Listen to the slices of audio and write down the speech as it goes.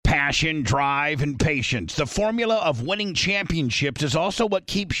Passion, drive, and patience. The formula of winning championships is also what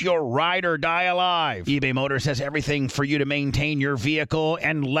keeps your ride or die alive. eBay Motors has everything for you to maintain your vehicle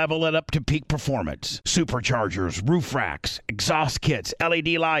and level it up to peak performance. Superchargers, roof racks, exhaust kits, LED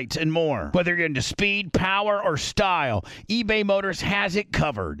lights, and more. Whether you're into speed, power, or style, eBay Motors has it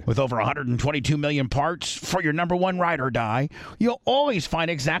covered. With over 122 million parts for your number one ride or die, you'll always find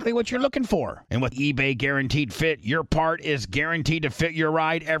exactly what you're looking for. And with eBay Guaranteed Fit, your part is guaranteed to fit your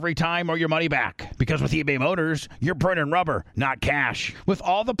ride every time or your money back. Because with eBay Motors, you're burning rubber, not cash. With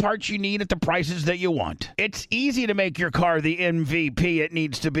all the parts you need at the prices that you want. It's easy to make your car the MVP it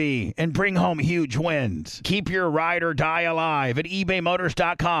needs to be and bring home huge wins. Keep your ride or die alive at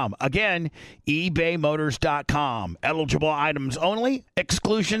ebaymotors.com. Again, ebaymotors.com. Eligible items only.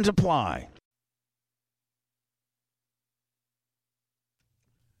 Exclusions apply.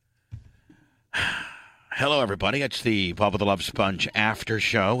 Hello, everybody. It's the Bubba the Love Sponge after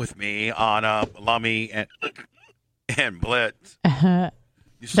show with me, Anna, Lummy, and Blitz.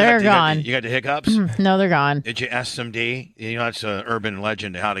 They're gone. You got the hiccups? No, they're gone. Did you SMD? You know, it's an urban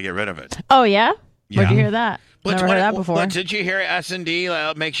legend how to get rid of it. Oh, yeah? Yeah. Where'd you hear that? Blitz, Never heard that before. Blitz, did you hear S&D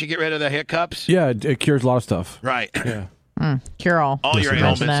makes you get rid of the hiccups? Yeah, it cures a lot of stuff. Right. Yeah. Cure all. All your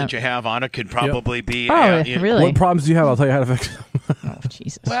ailments that. that you have, Anna, could probably be... really? What problems do you have? I'll tell you how to fix them. Oh,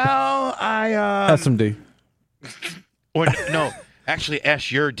 Jesus. Well, SMD. Or, no, actually,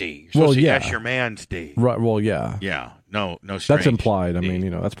 S your D. You're supposed to S your man's D. Right, well, yeah. Yeah. No strange That's implied. I D. mean,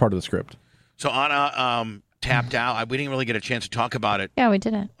 that's part of the script. So Anna tapped out. We didn't really get a chance to talk about it. Yeah, we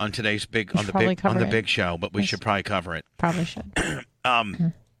didn't. On today's big show, but we should probably cover it. Probably should.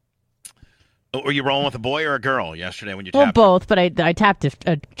 Were you rolling with a boy or a girl yesterday when you Well, tapped? both, but I tapped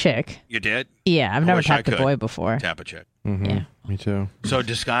a chick. You did? Yeah, I've never tapped a boy before. Tap a chick. Mm-hmm. Yeah. Me too. So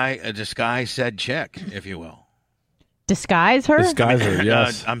disguise said chick, if you will. Disguise her? Disguise her,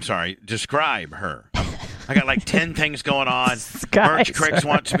 yes. I'm sorry. Describe her. I got like 10 things going on. Disguise Merch Cricks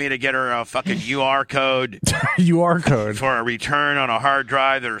wants me to get her a fucking UR code. UR code. For a return on a hard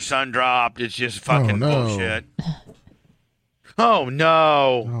drive that her son dropped. It's just fucking bullshit. Oh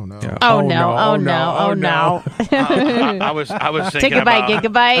no! Oh no! Yeah. Oh no! Oh no! Oh no! I was thinking about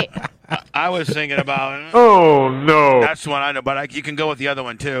gigabyte. I was thinking about. Oh no! That's one I know, but you can go with the other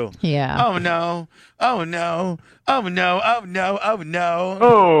one too. Yeah. Oh no! Oh no! Oh no! Oh no! Oh no!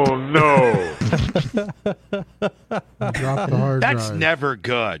 Oh no! Drop the hard That's drive. never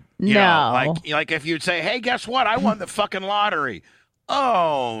good. No. You know, like if you'd say, "Hey, guess what? I won the fucking lottery."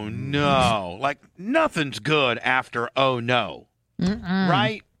 Oh no! Like nothing's good after oh no.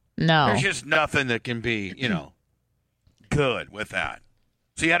 Right? No. There's just nothing that can be, good with that.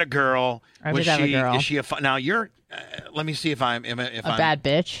 So you had a girl. I did have a girl. Is she now you're? Let me see if I'm a bad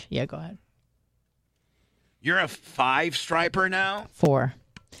bitch. Yeah, go ahead. You're a 5 striper now. 4.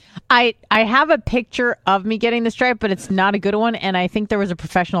 I have a picture of me getting the stripe, but it's not a good one, and I think there was a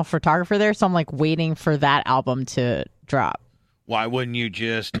professional photographer there, so I'm like waiting for that album to drop. Why wouldn't you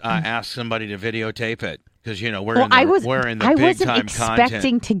just ask somebody to videotape it? Because we're in the I big time wasn't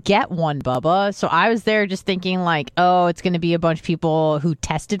expecting to get one, Bubba. So I was there just thinking like, oh, it's going to be a bunch of people who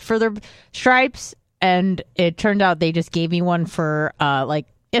tested for their stripes, and it turned out they just gave me one for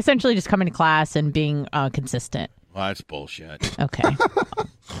essentially just coming to class and being consistent. Well, that's bullshit. Okay.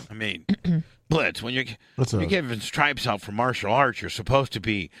 I mean, Blitz, when you're giving stripes out for martial arts, you're supposed to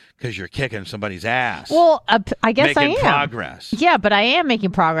be because you're kicking somebody's ass. Well, I guess I am. Making progress. Yeah, but I am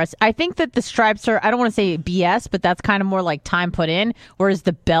making progress. I think that the stripes are, I don't want to say BS, but that's kind of more like time put in, whereas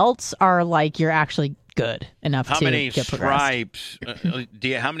the belts are like you're actually good enough to get progressed.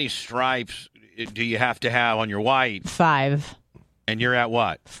 How many stripes do you have to have on your white? 5. And you're at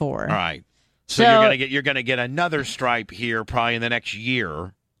what? 4. All right. So you're gonna get another stripe here probably in the next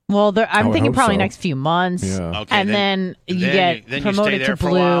year. Well, I'm thinking probably next few months. Yeah. Okay, and then you get promoted to for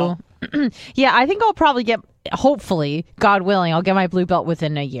a while. blue. Yeah, I think I'll probably hopefully, God willing, I'll get my blue belt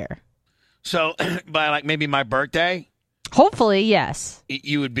within a year. So by maybe my birthday? Hopefully, yes.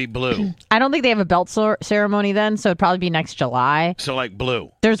 You would be blue. I don't think they have a belt ceremony then, so it'd probably be next July. So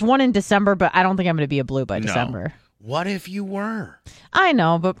blue. There's one in December, but I don't think I'm going to be a blue by December. What if you were? I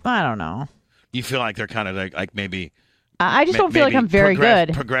know, but I don't know. You feel like they're kind of like maybe... I just don't feel like I'm very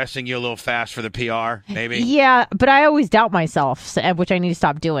good. Progressing you a little fast for the PR, maybe? Yeah, but I always doubt myself, which I need to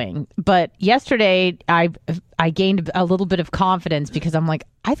stop doing. But yesterday, I gained a little bit of confidence because I'm like,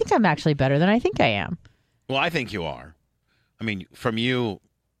 I think I'm actually better than I think I am. Well, I think you are. I mean, from you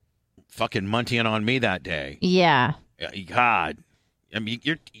fucking munting on me that day. Yeah. God. I mean,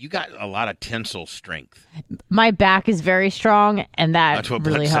 you got a lot of tensile strength. My back is very strong, and that's what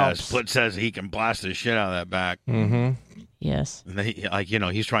really Blitz helps. says. Blitz says he can blast the shit out of that back. Mm-hmm. Yes. And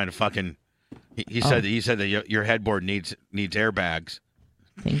he's trying to fucking. He said that your headboard needs airbags.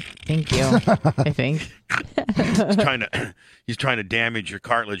 Thank you. I think he's trying to damage your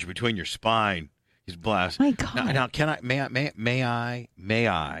cartilage between your spine. He's blessed. My God. Now can I? May I?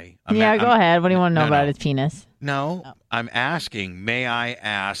 Go ahead. What do you want to know about his penis? No, Oh. I'm asking. May I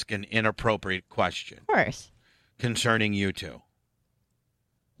ask an inappropriate question? Of course. Concerning you two.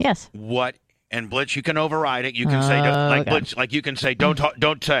 Yes. What? And Blitz, you can override it. You can say Blitz, like you can say don't talk,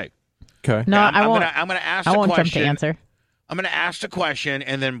 don't say. Okay. No, I won't. I'm gonna ask I the won't question. jump to answer. I'm going to ask the question,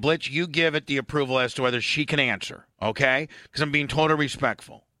 and then, Blitz, you give it the approval as to whether she can answer, okay? Because I'm being totally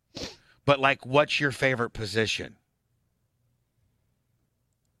respectful. But, what's your favorite position?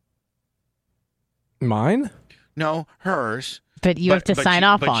 Mine? No, hers. But you have to sign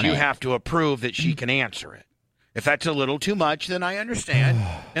off on it. But you have to approve that she can answer it. If that's a little too much, then I understand.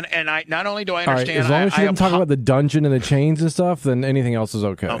 and I not only do I understand, All right, as long as she didn't talk about the dungeon and the chains and stuff, then anything else is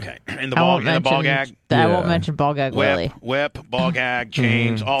okay. Okay. And the ball gag. I won't mention ball gag, Willie. Whip, ball gag,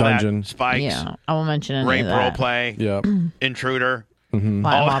 chains, all dungeon. that. Spikes. Yeah, I won't mention any rape of that. role play. Yep. Intruder.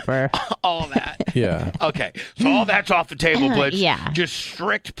 Flat hopper. All that. Yeah. Okay. So all that's off the table, Blitz. Yeah. Just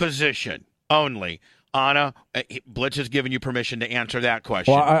strict position only. Anna, Blitz has given you permission to answer that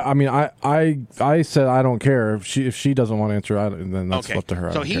question. Well, I said I don't care if she doesn't want to answer. Then that's up to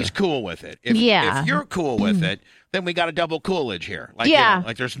her. So he's cool with it. If you're cool with it, then we got a double coolage here.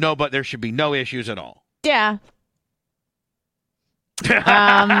 There should be no issues at all. Yeah.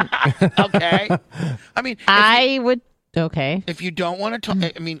 Okay. I mean, Okay. If you don't want to talk,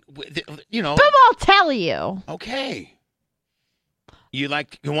 I mean, But I'll tell you. Okay. You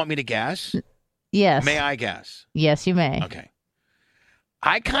want me to guess? Yes. May I guess? Yes, you may. Okay.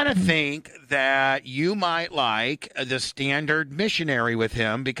 I kind of think that you might like the standard missionary with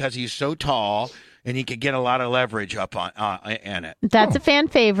him because he's so tall and he could get a lot of leverage up on in it. That's a fan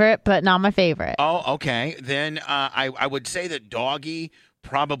favorite, but not my favorite. Oh, okay. Then I would say that Doggy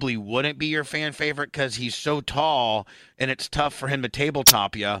probably wouldn't be your fan favorite because he's so tall and it's tough for him to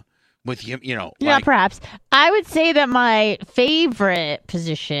tabletop you with him. Yeah, perhaps. I would say that my favorite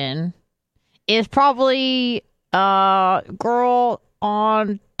position is probably girl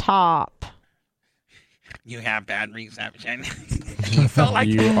on top. You have bad reception. You felt like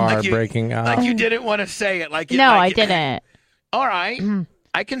you are breaking up. Like you didn't want to say it. I didn't. All right.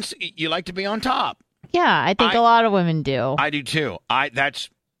 I can see you like to be on top. Yeah, I think a lot of women do. I do too. That's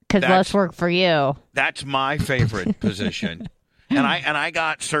because less work for you. That's my favorite position. And I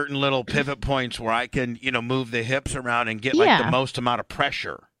got certain little pivot points where I can, move the hips around and get the most amount of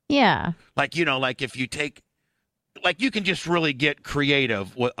pressure. Yeah. If you take, you can just really get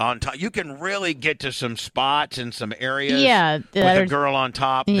creative on top. You can really get to some spots and some areas with a girl on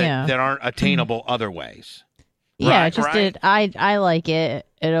top that aren't attainable other ways. Yeah, I like it.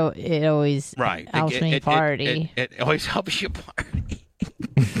 It always helps me party. It always helps you party.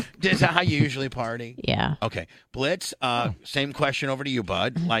 Is that how you usually party? Yeah. Okay. Blitz, same question over to you,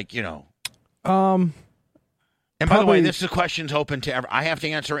 bud. And by the way, this question's open to I have to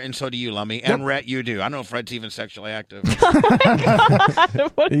answer it, and so do you, Lummy. And Rhett, you do. I don't know if Rhett's even sexually active.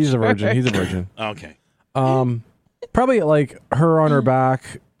 He's a virgin. Okay. Probably her on her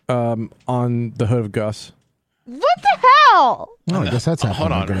back on the hood of Gus. What the hell? Oh, I guess that's happening.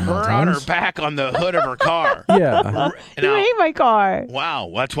 Hold on. Her on her back on the hood of her car. Yeah. You hate my car.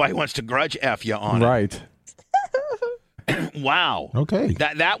 Wow. That's why he wants to grudge F you on it. Right. Wow. Okay.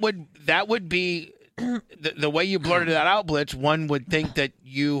 That would be the way you blurted that out, Blitz. One would think that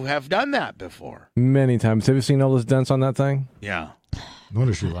you have done that before. Many times. Have you seen all those dents on that thing? Yeah.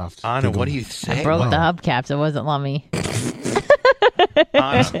 Notice she left. Anna, what do you say? I broke the hubcaps. It wasn't Lummy.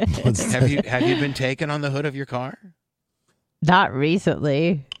 Anna, have you been taken on the hood of your car? Not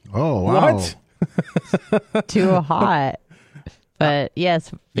recently. Oh, wow. What? Too hot. But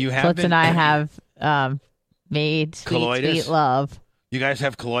yes, Blitz and I have made sweet love. You guys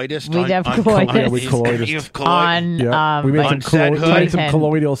have colloidus? We have colloidus. Yeah, we colloidus. You have colloidus? On, we made some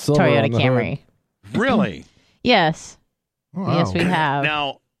colloidal silver Toyota on the Camry. Hood. Really? Yes. Wow. Yes, we have.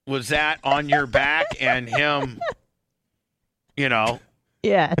 Now, was that on your back and him,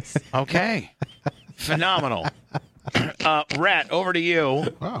 Yes. Okay. Phenomenal. Rhett, over to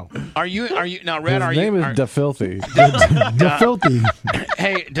you. Wow. Are you now, Rhett? His name is DeFilthy. DeFilthy.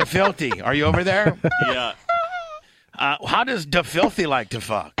 Hey, DeFilthy, are you over there? Yeah. How does DeFilthy like to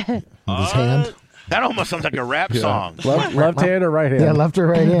fuck? With his hand. That almost sounds like a rap song. Left hand or right hand? Yeah, left or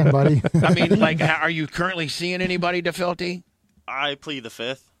right hand, buddy. I mean, are you currently seeing anybody, DeFilthy? I plead the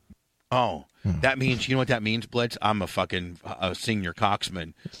fifth. Oh, that means, you know what that means, Blitz? I'm a fucking senior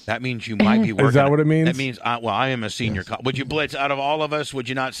coxman. That means you might be working. Is that what it means? That means, I am a senior Would you, Blitz, out of all of us, would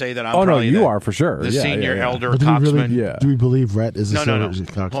you not say that I'm no, you are for sure. The senior elder do coxman? Do we believe Rhett is a No.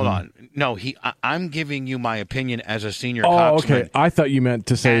 coxman? Hold on. No, I'm giving you my opinion as a senior coxman. coxman. Okay. I thought you meant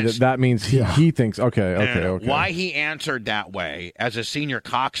to say that means he thinks, okay. Why he answered that way, as a senior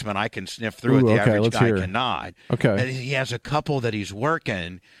coxman, I can sniff through it. The average guy cannot. Okay. And he has a couple that he's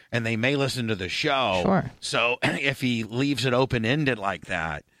working, and they may listen to the show. Sure. So if he leaves it open-ended like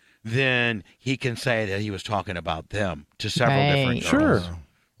that, then he can say that he was talking about them to several different girls. Sure.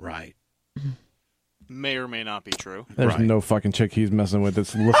 Right. May or may not be true. There's no fucking chick he's messing with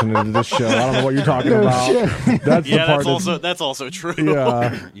that's listening to this show. I don't know what you're talking about. That's the part that's also true.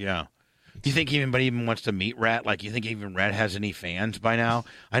 Yeah. Yeah. Do you think anybody even wants to meet Rhett? Like, you think even Rhett has any fans by now?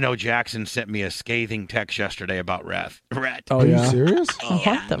 I know Jackson sent me a scathing text yesterday about Rhett. Oh, are you serious?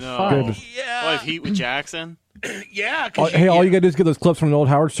 What the fuck? Yeah. Oh, I have heat with Jackson? Yeah. Hey, all you got to do is get those clips from the old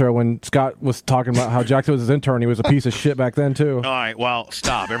Howard show when Scott was talking about how Jackson was his intern. He was a piece of shit back then, too. All right. Well,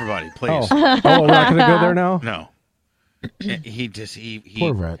 stop, everybody, please. We're not going to go there now? No.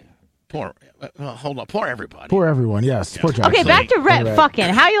 Poor Rhett. Hold on. Poor everybody. Poor everyone, yes. Poor Jackson. Okay, back to Rhett fucking.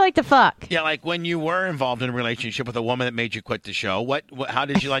 How you like to fuck? Yeah, like when you were involved in a relationship with a woman that made you quit the show, how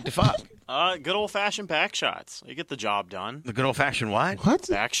did you like to fuck? Good old-fashioned back shots. You get the job done. The good old-fashioned what? What?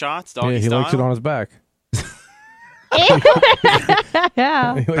 Back shots, doggy he style. likes it on his back.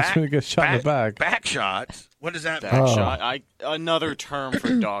 Yeah. He likes to get shot in the back. Back shots? What does that mean? Back shot. Another term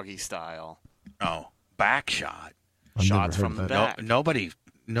for doggy style. Oh, back shot. Shots from the back.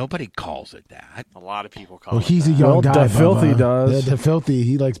 Nobody calls it that. A lot of people call it he's that. a young guy. Filthy does. The Filthy,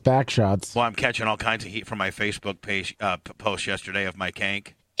 he likes back shots. Well, I'm catching all kinds of heat from my Facebook page post yesterday of my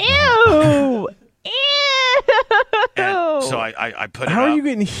kank. Ew. And so I put it How up. are you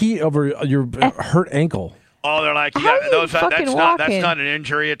getting heat over your hurt ankle? Oh, they're like, that's not an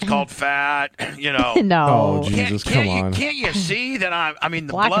injury. It's called fat. You know. No. Oh, Jesus, come on. Can't you see that I mean,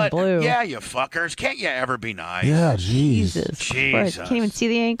 the Black blood. and blue. Yeah, you fuckers. Can't you ever be nice? Yeah, Jesus. Jesus. Can't even see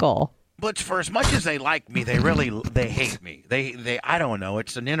the ankle. But for as much as they like me, they hate me. They I don't know.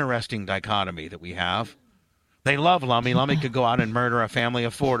 It's an interesting dichotomy that we have. They love Lummy. Lummy could go out and murder a family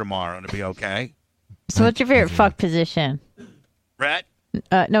of 4 tomorrow and it'd be okay. So what's your favorite fuck position? Rhett?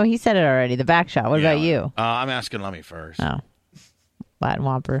 No, he said it already. The back shot. What about you? I'm asking Lummy first. Oh. Latin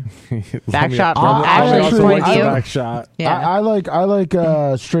Whopper. Back shot I actually like towards you. Back shot. Yeah. I like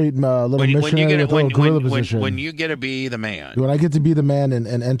straight little missionary with little gorilla position. When you get to be the man. When I get to be the man and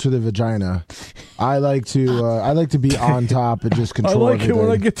enter the vagina, I like to be on top and just control I like everything. it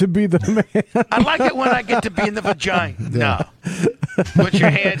when I get to be the man. I like it when I get to be in the vagina. No. Put your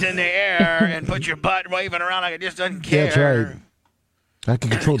hands in the air and put your butt waving around like it just doesn't care. That's right. I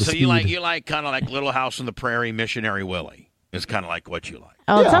can control the so speed. you like kind of like Little House on the Prairie, Missionary Willie. It's kind of like what you like.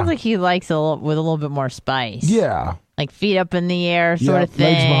 Oh, it sounds like he likes with a little bit more spice. Yeah. Like feet up in the air sort of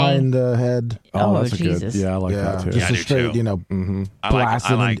thing. Legs behind the head. Oh, that's Jesus. Good. Yeah, I like that too. Just I a do straight, too.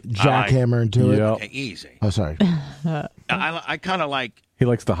 blasting and jackhammer into it. Okay, easy. Oh, sorry. I kind of like. He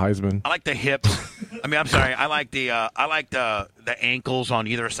likes the Heisman. I like the hips. I mean, I'm sorry. I like the ankles on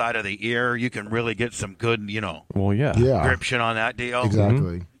either side of the ear. You can really get some good, Well, yeah. gription on that deal.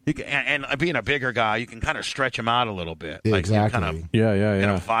 Exactly. You can, and being a bigger guy, you can kind of stretch them out a little bit. Exactly. Like kind of, Yeah. in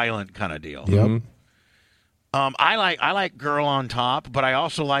a violent kind of deal. Yep. I like girl on top, but I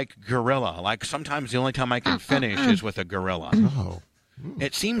also like gorilla. Like sometimes the only time I can finish is with a gorilla. Oh.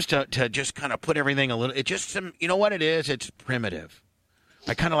 It seems to just kind of put everything a little. It just you know what it is? It's primitive.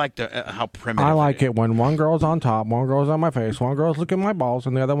 I kind of like how primitive. I like it when one girl's on top, one girl's on my face, one girl's looking at my balls,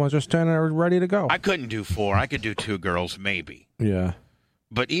 and the other one's just standing there ready to go. I couldn't do 4. I could do 2 girls maybe. Yeah.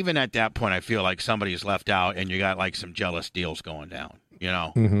 But even at that point, I feel like somebody's left out, and you got like some jealous deals going down.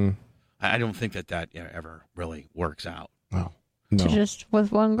 Mm-hmm. I don't think that ever really works out. Oh. No. So just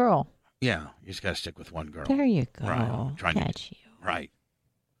with one girl. Yeah, you just got to stick with one girl. There you go. Right. Catch you. Right.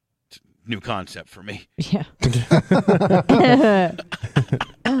 It's a new concept for me. Yeah.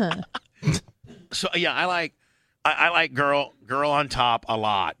 So yeah, I like girl on top a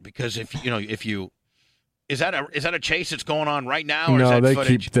lot because if you is that a chase that's going on right now or is No, that they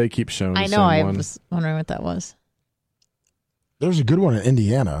footage? keep showing. I the know. same I one. was wondering what that was. There's a good one in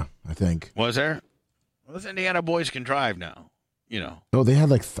Indiana, I think. Was there? Well, those Indiana boys can drive now. Oh, they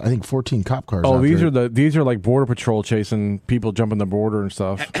had I think 14 cop cars. Oh, out these there. these are like border patrol chasing people jumping the border and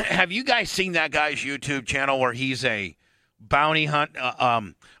stuff. Have you guys seen that guy's YouTube channel where he's a bounty hunt,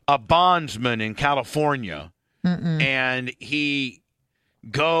 a bondsman in California, and he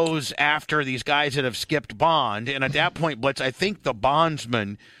goes after these guys that have skipped bond. And at that point, Blitz, I think the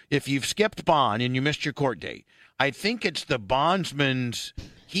bondsman, if you've skipped bond and you missed your court date, I think it's the bondsman's.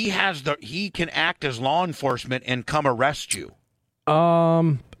 He can act as law enforcement and come arrest you.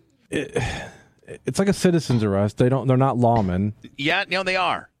 It's like a citizen's arrest. They're not lawmen. Yeah, no, they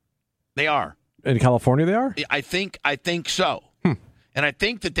are. They are. In California, they are? I think so. And I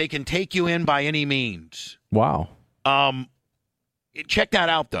think that they can take you in by any means. Wow. Check that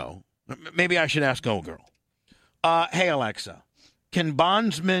out, though. Maybe I should ask old girl. Hey, Alexa, can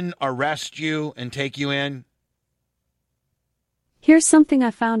bondsmen arrest you and take you in? Here's something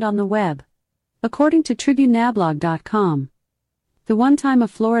I found on the web. According to TribuneNablog.com, the one time a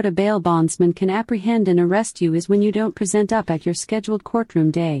Florida bail bondsman can apprehend and arrest you is when you don't present up at your scheduled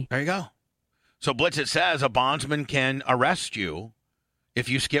courtroom day. There you go. So, Blitz, it says a bondsman can arrest you if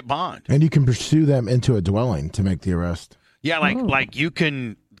you skip bond. And you can pursue them into a dwelling to make the arrest. Yeah, like you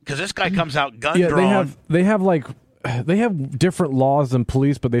can, because this guy comes out gun drawn. They have different laws than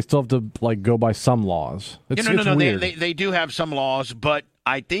police, but they still have to go by some laws. It's weird. They do have some laws, but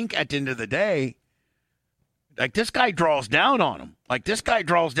I think at the end of the day, this guy draws down on him. This guy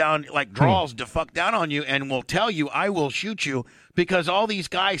draws the fuck down on you and will tell you, I will shoot you, because all these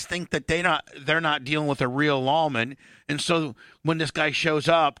guys think that they're not dealing with a real lawman. And so when this guy shows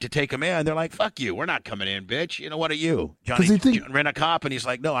up to take him in, they're like, fuck you, we're not coming in, bitch. You know, what are you? Johnny rent a cop, and he's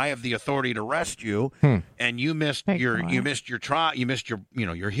like, no, I have the authority to arrest you. And you missed your trial, you missed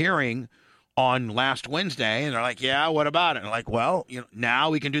your hearing on last Wednesday. And they're like, yeah, what about it? And they're like, well, now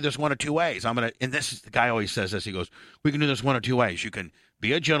we can do this one of two ways. And this is, the guy always says this, he goes, we can do this one of two ways. You can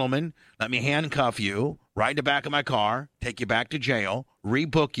be a gentleman, let me handcuff you, ride in the back of my car, take you back to jail,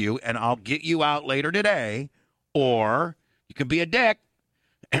 rebook you, and I'll get you out later today. Or you can be a dick,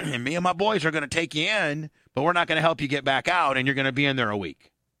 and me and my boys are going to take you in, but we're not going to help you get back out, and you're going to be in there a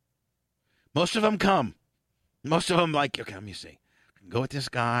week. Most of them come. Most of them okay, let me see. I can go with this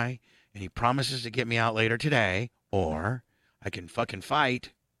guy, and he promises to get me out later today, or I can fucking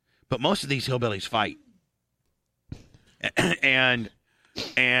fight. But most of these hillbillies fight. And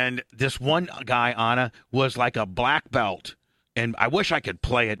this one guy, Anna, was like a black belt. And I wish I could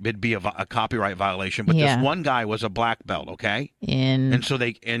play it. It'd be a copyright violation. But this one guy was a black belt, okay? In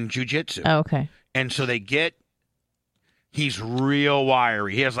jiu-jitsu. Oh, okay. And so he's real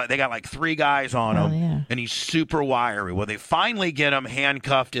wiry. They got 3 guys on him, and he's super wiry. Well, they finally get him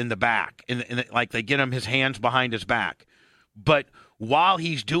handcuffed in the back. They get him his hands behind his back. But while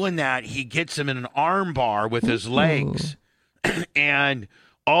he's doing that, he gets him in an arm bar with his legs. And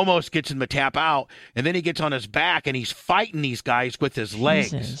almost gets him to tap out, and then he gets on his back, and he's fighting these guys with his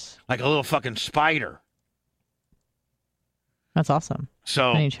legs like a little fucking spider. That's awesome.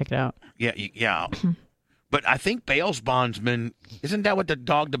 So I need to check it out. Yeah. But I think bail's bondsman, isn't that what the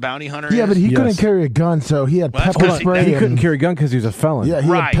dog the bounty hunter is? Yeah, but he couldn't carry a gun, so he had pepper spray. He couldn't carry a gun because he was a felon. Yeah, he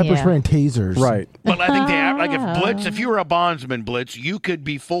had pepper spray and tasers. Right. But I think they have, if you were a bondsman, Blitz, you could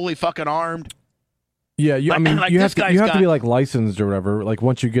be fully fucking armed. Yeah, you have to be licensed or whatever.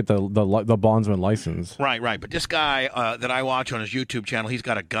 Once you get the bondsman license. Right. But this guy that I watch on his YouTube channel, he's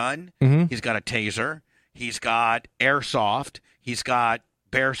got a gun, he's got a taser, he's got airsoft, he's got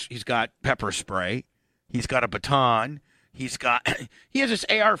pepper spray, he's got a baton, he has this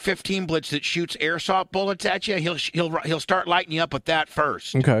AR-15 Blitz that shoots airsoft bullets at you. He'll start lighting you up with that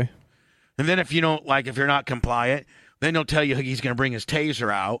first. Okay. And then if you don't if you're not compliant, then he'll tell you he's going to bring his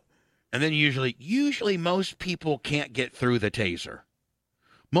taser out. And then usually most people can't get through the taser.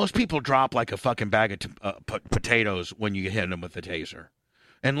 Most people drop like a fucking bag of potatoes when you hit them with the taser.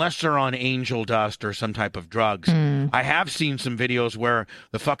 Unless they're on angel dust or some type of drugs. I have seen some videos where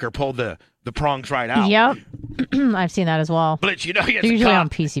the fucker pulled the prongs right out. Yep. I've seen that as well. But they're usually on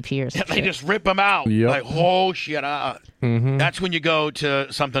PCP or something. They just rip them out. Yep. Like, oh, shit. That's when you go to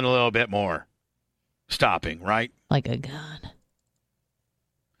something a little bit more stopping, right? Like a gun.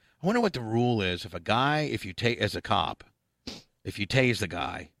 I wonder what the rule is if you as a cop, if you tase the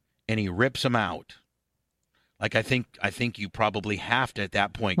guy and he rips him out. I think you probably have to at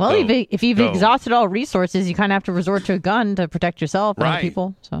that point. Well, if you've exhausted all resources, you kind of have to resort to a gun to protect yourself and other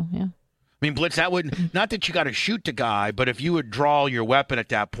people. So yeah. I mean, Blitz, that would not that you got to shoot the guy, but if you would draw your weapon at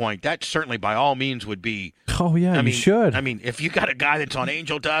that point, that certainly by all means would be. Oh yeah, you should. I mean, if you got a guy that's on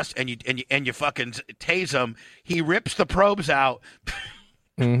angel dust and you fucking tase him, he rips the probes out.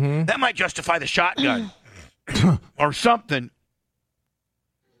 That might justify the shotgun or something.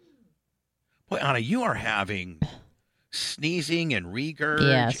 Boy, Anna, you are having sneezing and regurg.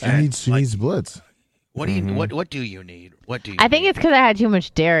 Yes, she needs Blitz. What do you? What do you need? What do you? I think it's because I had too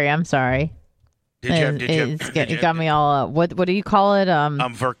much dairy. I'm sorry. It got me all. What do you call it?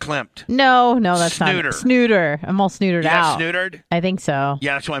 Verklempt. No, that's snooter. Not snooter. I'm all snootered out. Snootered? I think so.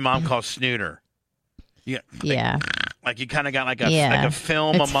 Yeah, that's what my mom calls snooter. Yeah. Like you kind of got like a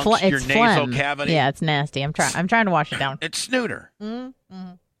film amongst your nasal cavity. Yeah, it's nasty. I'm trying to wash it down. It's snooter.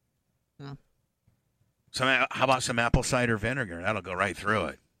 So how about some apple cider vinegar? That'll go right through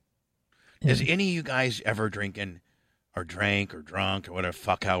it. Has any of you guys ever drank or drunk or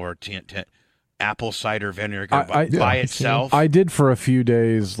whatever apple cider vinegar by itself? I did for a few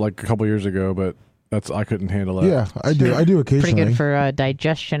days, like a couple years ago, but I couldn't handle it. Yeah, I do occasionally. Pretty good for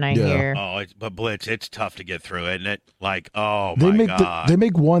digestion, I hear. Oh, but Blitz, it's tough to get through, isn't it? Like, oh my God. They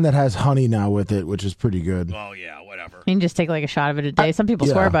make one that has honey now with it, which is pretty good. Oh yeah, whatever. You can just take like a shot of it a day. Some people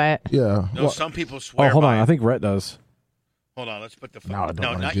swear by it. Yeah. No, some people swear. Oh, hold on. by I think Rhett does. Hold on, let's put the No, I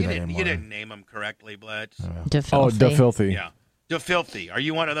don't want to do that anymore. You didn't name them correctly, Blitz. DeFilthy. DeFilthy. Yeah, DeFilthy. Are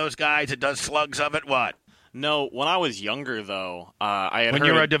you one of those guys that does slugs of it? What? No, when I was younger, though, I had when heard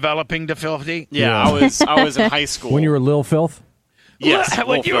you were developing DeFilthy. Yeah, I was in high school. When you were Lil Filth? Yes.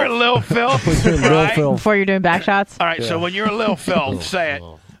 When you were Lil Filth. Lil Filth. Before you're doing back shots? All right, so when you were Lil Filth, say it.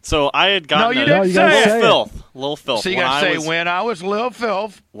 So I had gotten you didn't say Lil Filth. Lil Filth. So you got to say, when I was Lil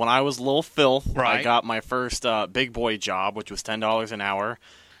Filth. When I was Lil Filth, right. I got my first big boy job, which was $10 an hour.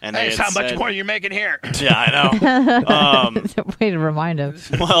 And that's how much more you're making here. Yeah, I know. It's a way to remind him.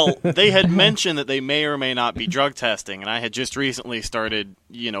 Well, they had mentioned that they may or may not be drug testing, and I had just recently started,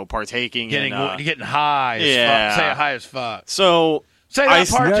 partaking in... Getting high as fuck. Say high as fuck. So... Say that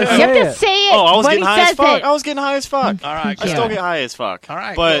part, too. You have to say it. Oh, I was getting high as fuck. It. I was getting high as fuck. All right. I still get high as fuck. All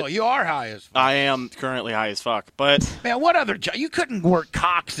right, but cool. You are high as fuck. I am currently high as fuck. But man, what other job? You couldn't work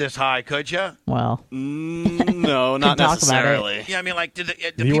cocks this high, could you? Well, no, not necessarily. Yeah, I mean, like,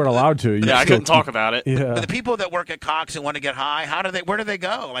 you weren't allowed to. Yeah, I couldn't talk about it. Yeah. The people that work at Cox and want to get high, where do they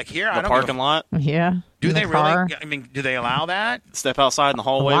go? Like here, the parking lot. Yeah. Do they really? I mean, do they allow that? Step outside in the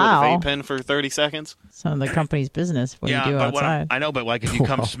hallway with a vape pen for 30 seconds. Some of the company's business. What do you do outside? I know, but like if you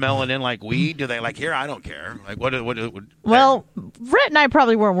come smelling in like weed, do they like here? I don't care. Like what? Well, Rhett and I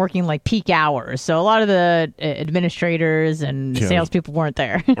probably weren't working like peak hours, so a lot of the administrators and salespeople weren't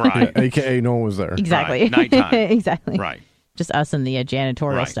there. Right. Yeah, AKA no one was there. Exactly. Right. Nighttime. Exactly. Right. Just us and the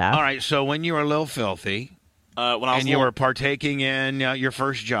janitorial staff. All right. So when you were a little filthy. You were partaking in your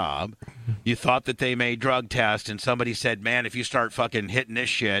first job, you thought that they made drug tests, and somebody said, man, if you start fucking hitting this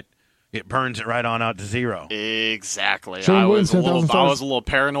shit, it burns it right on out to zero. Exactly. So I was a little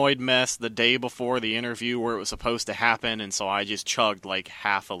paranoid mess the day before the interview where it was supposed to happen, and so I just chugged like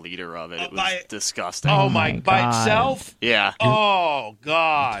half a liter of it. It was disgusting. Oh, my God. By itself? Yeah. Oh,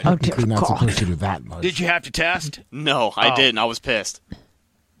 God. You're not supposed to do that much. Did you have to test? No, I didn't. I was pissed.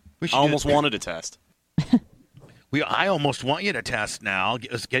 I almost wanted to test. I almost want you to test now.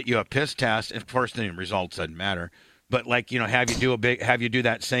 Let's get you a piss test. Of course, the results doesn't matter. But have you do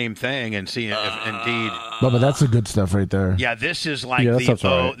that same thing and see if indeed. But that's the good stuff right there. Yeah, this is like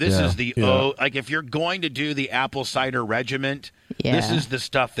like if you're going to do the apple cider regiment, this is the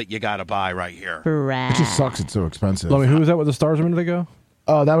stuff that you got to buy right here. It just sucks. It's so expensive. Let me. Who was that with the stars a minute ago?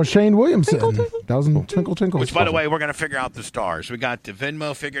 That was Shane Williamson. That was in Tinkle Tinkle. Which, by the way, we're going to figure out the stars. We got the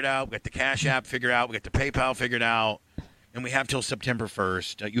Venmo figured out. We got the Cash App figured out. We got the PayPal figured out. And we have till September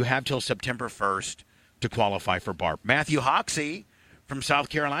 1st. You have till September 1st to qualify for BARP. Matthew Hoxie from South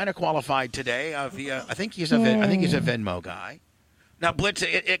Carolina qualified today via. I think he's a Venmo guy. Now, Blitz,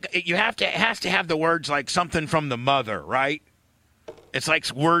 it has to have the words like something from the mother, right? It's like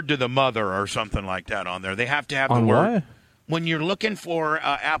word to the mother or something like that on there. They have to have the word. What? When you're looking for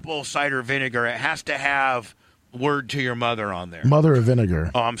apple cider vinegar, it has to have word to your mother on there. Mother of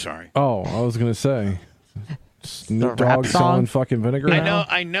vinegar. Oh, I'm sorry. Oh, I was going to say. Snoop Dogg selling fucking vinegar now?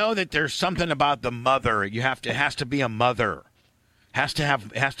 I know that there's something about the mother. It has to be a mother. Has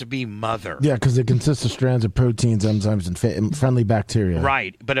to be mother. Yeah, because it consists of strands of proteins, enzymes, and friendly bacteria.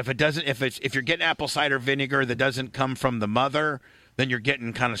 Right, but if you're getting apple cider vinegar that doesn't come from the mother, then you're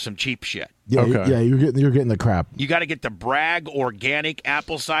getting kind of some cheap shit. Yeah, you're getting the crap. You got to get the Bragg organic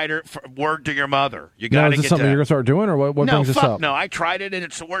apple cider word to your mother. You got to get. Is this something you're gonna start doing, or what brings this up? No, I tried it and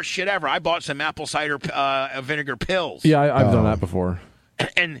it's the worst shit ever. I bought some apple cider vinegar pills. Yeah, I've done that before.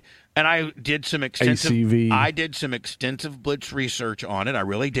 And I did some extensive ACV. I did some extensive Blitz research on it. I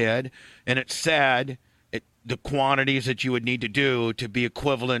really did, and it said the quantities that you would need to do to be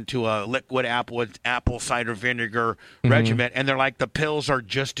equivalent to a liquid apple cider vinegar regimen, and they're like the pills are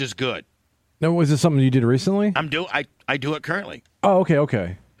just as good. No, was this something you did recently? I do it currently. Oh,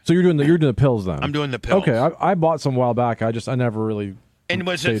 okay. So you're doing the pills then? I'm doing the pills. Okay, I bought some a while back. I never really. And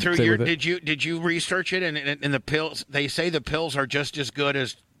was it through your? Did you research it? And the pills? They say the pills are just as good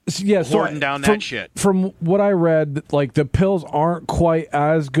as hoarding down that shit. From what I read, like the pills aren't quite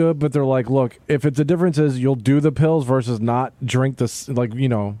as good, but they're like, look, if it's the difference is you'll do the pills versus not drink this, like, you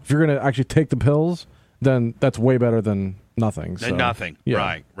know, if you're going to actually take the pills, then that's way better than nothing. So, nothing.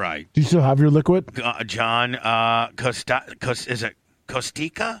 Yeah. Right. Do you still have your liquid? John, is it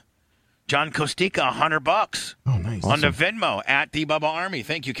Costica? John Costica, $100. Oh, nice. On the Venmo at the Bubba Army.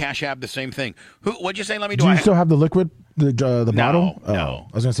 Thank you. Cash App, the same thing. What'd you say? Let me do you still have the liquid? The bottle? No.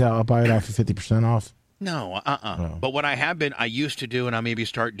 I was going to say I'll buy it off for 50% off. No, But what I used to do, and I maybe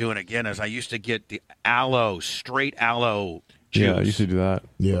start doing again, is I used to get the aloe, straight aloe juice. Yeah, I used to do that.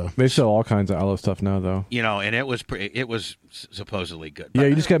 Yeah. They sell all kinds of aloe stuff now, though. You know, and it was supposedly good. Yeah,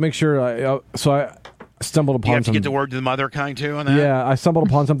 you just got to make sure. I stumbled upon you have to get the word to the mother kind, too, on that? Yeah, I stumbled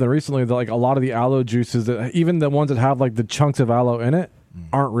upon something recently that, like, a lot of the aloe juices, that even the ones that have, like, the chunks of aloe in it,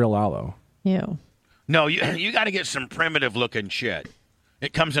 aren't real aloe. Ew. No, you got to get some primitive-looking shit.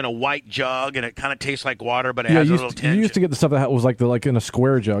 It comes in a white jug, and it kind of tastes like water, but it has a little tinge. You used to get the stuff that was like in a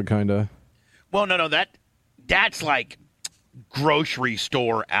square jug, kind of. Well, no, that's like grocery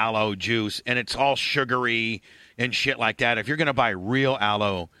store aloe juice, and it's all sugary and shit like that. If you're going to buy real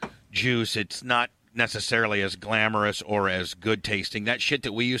aloe juice, it's not necessarily as glamorous or as good tasting. That shit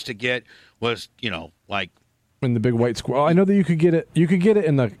that we used to get was, like in the big white square. I know that you could get it. You could get it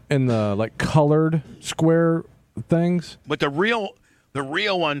in the like colored square things. But the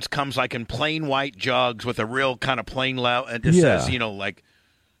real ones comes like in plain white jugs with a real kind of plain and it says, like,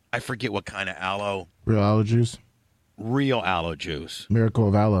 I forget what kind of aloe. Real aloe juice. Real aloe juice. Miracle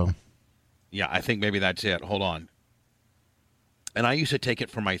of aloe. Yeah, I think maybe that's it. Hold on. And I used to take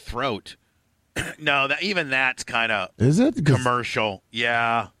it for my throat. No, even that's kind of commercial.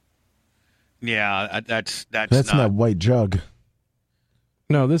 Yeah. Yeah, that's not that white jug.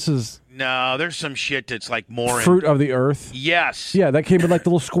 No, this is... No, there's some shit that's like more... Fruit of the earth? Yes. Yeah, that came in like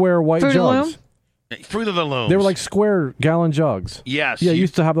little square white jugs. Fruit of the Loom. They were like square gallon jugs. Yes. Yeah, you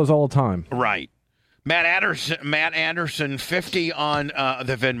used to have those all the time. Right. Matt Anderson, 50 on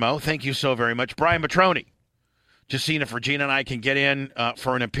the Venmo. Thank you so very much. Brian Matroni. Just seeing if Regina and I can get in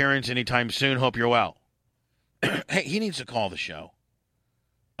for an appearance anytime soon. Hope you're well. Hey, he needs to call the show.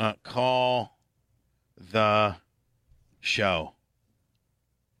 Call the show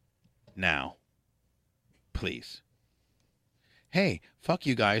now, please. Hey, fuck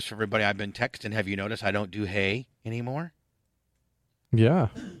you guys for everybody I've been texting. Have you noticed I don't do hey anymore? Yeah.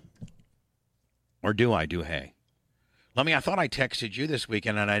 Or do I do hey? I thought I texted you this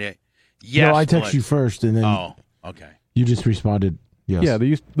weekend and I did. Yes. No, I texted you first and then. Oh, okay. You just responded. Yes. Yeah,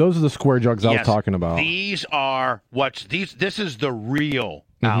 those are the square jugs I was talking about. These are this is the real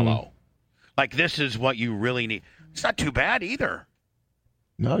aloe. Like, this is what you really need. It's not too bad either.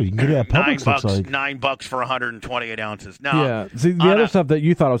 No, you can get it at Publix. $9 for 128 ounces. No. Yeah. See, the other stuff that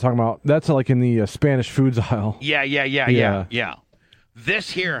you thought I was talking about, that's like in the Spanish foods aisle. Yeah.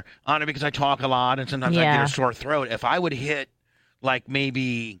 This here, Anna, because I talk a lot and sometimes I get a sore throat. If I would hit like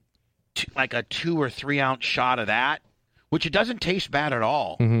maybe like a 2 or 3 ounce shot of that, which it doesn't taste bad at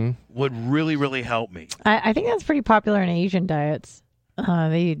all, would really, really help me. I think that's pretty popular in Asian diets.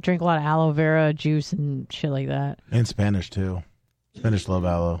 They drink a lot of aloe vera juice and shit like that. And Spanish too. Spanish love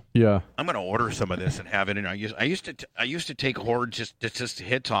aloe. Yeah, I'm gonna order some of this and have it in. I used to take hordes just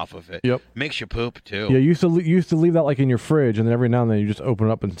hits off of it. Yep, makes you poop too. Yeah, you used to leave that like in your fridge, and then every now and then you just open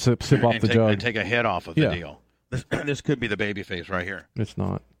it up and sip off the jug and take a hit off of the deal. This could be the baby face right here. It's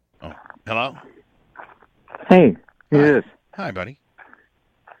not. Oh, hello. Hey, who is this? Hi, buddy.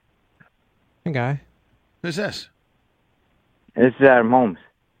 Hey, guy. Who's this? This is Adam Holmes.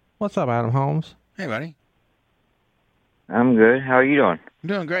 What's up, Adam Holmes? Hey, buddy. I'm good. How are you doing? I'm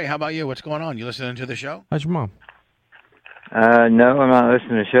doing great. How about you? What's going on? You listening to the show? How's your mom? No, I'm not listening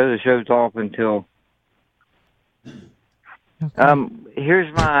to the show. The show's off until... Okay.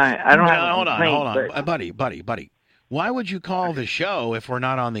 Here's my... I don't have hold on. Buddy. Why would you call the show if we're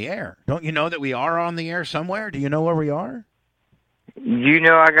not on the air? Don't you know that we are on the air somewhere? Do you know where we are? You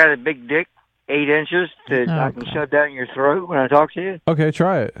know I got a big dick, 8 inches, that I can shove down your throat when I talk to you? Okay,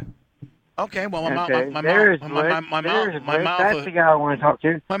 try it. Okay, well, my mouth... That's the guy I want to talk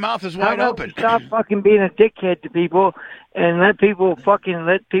to. My mouth is wide open. Stop fucking being a dickhead to people and let people talk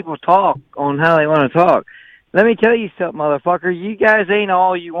on how they want to talk. Let me tell you something, motherfucker. You guys ain't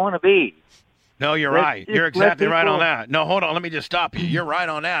all you want to be. No, you're right. You're exactly right on that. No, hold on. Let me just stop you. You're right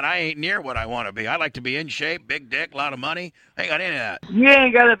on that. I ain't near what I want to be. I like to be in shape, big dick, a lot of money. I ain't got any of that. You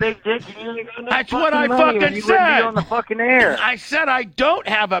ain't got a big dick. You ain't got no That's what I money, fucking you said. Wouldn't be on the fucking air. I said I don't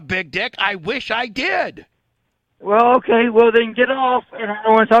have a big dick. I wish I did. Well, okay. Well, then get off, and I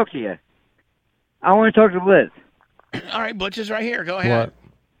don't want to talk to you. I want to talk to Blitz. All right, Blitz is right here. Go ahead. What?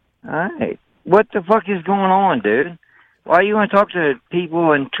 All right. What the fuck is going on, dude? Why you want to talk to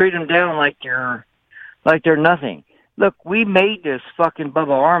people and treat them down like they're nothing? Look, we made this fucking Bubba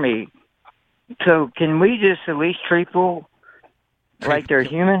Army, so can we just at least treat people like they're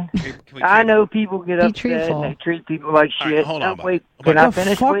human? I know people get upset and they treat people like shit. Right, hold on, wait, can I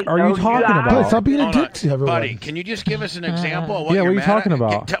finish? What the fuck are you talking about? Stop being a dick to everyone. Buddy, can you just give us an example of what what you're are you mad talking at?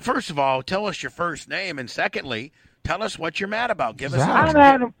 about? First of all, tell us your first name, and secondly, tell us what you're mad about. Give us. I'm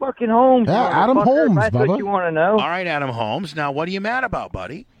Adam fucking Holmes. Yeah, Adam Holmes, That's Bubba. what you want to know. All right, Adam Holmes. Now, what are you mad about,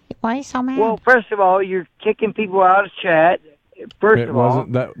 buddy? Why are you so mad? Well, first of all, you're kicking people out of chat. First of all,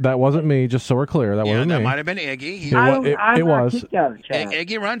 that wasn't me. Just so we're clear, that wasn't me. That might have been Iggy. I'm was. Kicked out of chat.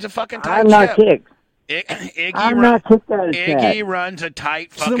 Iggy runs a fucking tight I'm not ship. kicked. I'm not kicked out of chat. Iggy runs a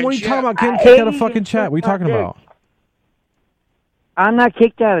tight fucking So then what are you ship. talking about? Getting kicked out of fucking chat? What are you talking about? I'm not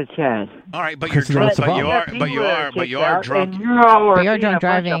kicked out of chat. All right, but you're drunk. But you are drunk. You are drunk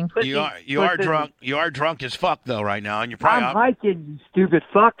driving. You are drunk as fuck though right now, and you're probably I'm hiking, you stupid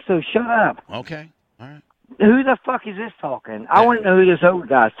fuck. So shut up. Okay. All right. Who the fuck is this talking? I want to know who this old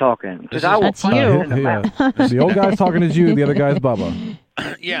guy's talking. Because I will That's punch you. him in the mouth. The old guy's talking is you. The other guy's Bubba.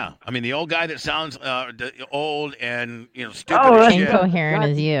 Yeah, I mean the old guy that sounds old and stupid Oh, as that's shit, Incoherent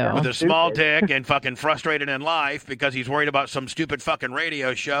as you. with a small dick and fucking frustrated in life because he's worried about some stupid fucking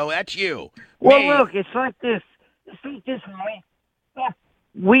radio show. That's you. Well, Me. look, it's like this. It's like this, homie.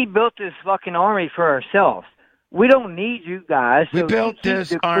 We built this fucking army for ourselves. We don't need you guys. We so built you keep this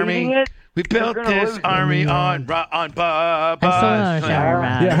depleting army. it, We built we're gonna this lose. army on Bubba's. I still don't understand where we're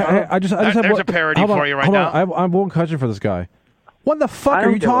at. Yeah, I just have There's a parody hold on, for you right hold now. on. I won't question for this guy. What the fuck I are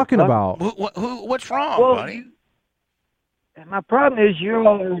don't you give a talking fuck. about? What's wrong, Well, buddy? my problem is you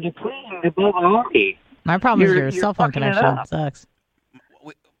all are depleting the Bubba army. My problem is You're- your you're cell phone fucking it connection up. sucks.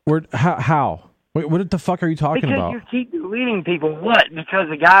 How? Wait, what the fuck are you talking Because about? you keep deleting people. What? Because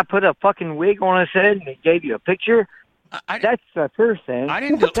the guy put a fucking wig on his head and he gave you a picture? That's the first thing. I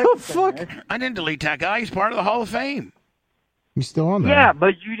didn't. What the fuck? I didn't delete that guy. He's part of the Hall of Fame. He's still on there. Yeah,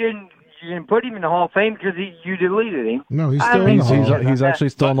 but you didn't put him in the Hall of Fame because you deleted him. No, he's still in the Hall. He's actually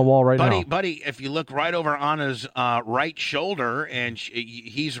still on the wall right now. Buddy, if you look right over on his right shoulder, and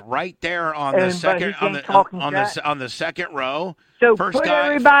he's right there on the second on the second row. So First put guy,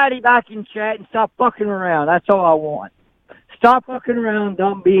 everybody back in chat and stop fucking around. That's all I want. Stop fucking around.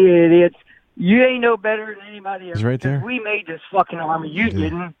 Don't be idiots. You ain't no better than anybody else. He's right there. We made this fucking army. You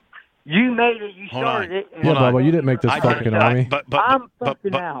didn't. You made it. You started it. Yeah, Bubba, you didn't make this fucking army.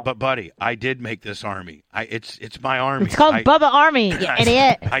 But buddy, I did make this army. It's my army. It's called Bubba Army, you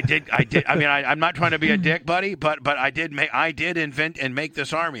idiot. I did. I mean, I'm not trying to be a dick, buddy, but I did invent and make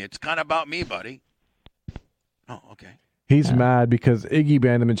this army. It's kind of about me, buddy. Oh, okay. He's mad because Iggy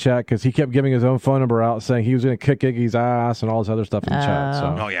banned him in chat because he kept giving his own phone number out saying he was going to kick Iggy's ass and all this other stuff in chat.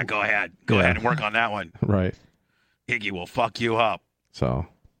 So. Oh, yeah, go ahead. Go ahead and work on that one. Right. Iggy will fuck you up. So,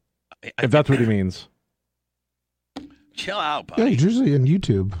 if that's what he means. Chill out, buddy. Yeah, he's usually in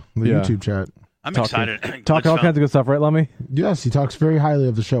YouTube, YouTube chat. I'm excited. Talking all kinds of good stuff, right, Lummy? Yes, he talks very highly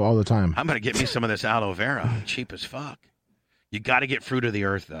of the show all the time. I'm going to get me some of this aloe vera. Cheap as fuck. You got to get fruit of the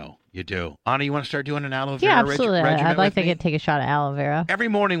earth, though. You do. Anna, you want to start doing an aloe vera absolutely. regimen I'd like with me? to take a shot of aloe vera. Every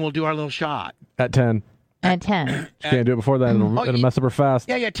morning we'll do our little shot. At 10. At 10. She can't do it before then. It'll mess up her fast.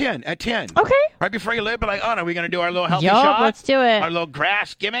 Yeah, 10. At 10. Okay. Right before you leave, be like, Anna, are we going to do our little healthy Yup, shot? let's do it. Our little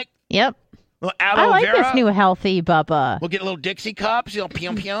grass gimmick? Yep. Little aloe I like vera? this new healthy Bubba. We'll get little Dixie cups. You'll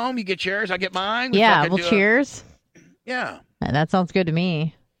pium. You get yours. I get mine. Yeah, well, cheers. Yeah. That sounds good to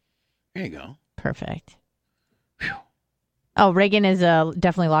me. There you go. Perfect. Whew. Oh, Reagan is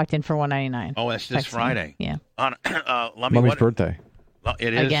definitely locked in for $1.99. Oh, that's this Friday. Yeah. On Mummy's birthday.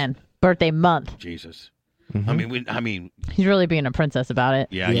 It is. Again, birthday month. Jesus. Mm-hmm. I mean, he's really being a princess about it.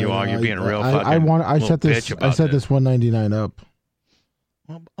 Yeah, you are. You're being a real I set this $199 up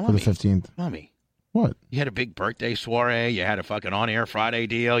for the 15th. Mommy. What? You had a big birthday soiree. You had a fucking on-air Friday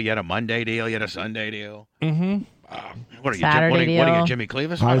deal. You had a Monday deal. You had a Sunday deal. Mm-hmm. What are you, Saturday what are you, Jimmy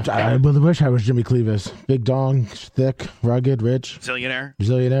Cleavis? I really wish I was Jimmy Cleavis. Big dong, thick, rugged, rich. Zillionaire?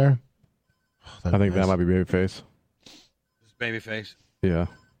 I think that might be Babyface. Babyface? Yeah.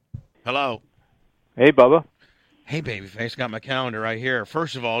 Hello. Hey, Bubba. Hey, Babyface. Got my calendar right here.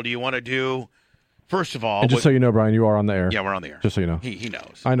 First of all, do you want to do... First of all... And just so you know, Brian, you are on the air. Yeah, we're on the air. Just so you know. He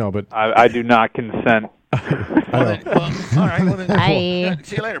knows. I know, but... I do not consent. All right. Well, then, Bye.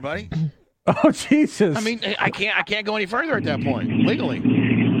 see you later, buddy. Oh, Jesus. I mean, I can't go any further at that point, legally.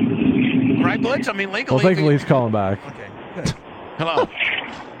 Right, Blitz? I mean, legally. Well, thankfully he's calling back. Okay, good. Hello.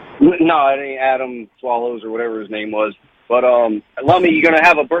 No, it ain't Adam Swallows or whatever his name was. But, Lummy, you going to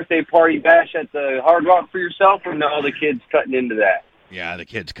have a birthday party bash at the Hard Rock for yourself, or no, the kids cutting into that? Yeah, the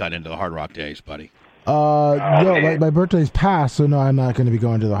kids cut into the Hard Rock days, buddy. No, my birthday's passed, so no, I'm not going to be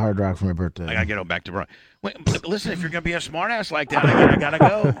going to the Hard Rock for my birthday. I got to get back to Brian. Wait, listen, if you're going to be a smartass like that, I got to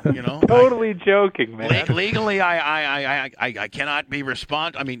go, you know. Totally joking, man. Legally, I cannot be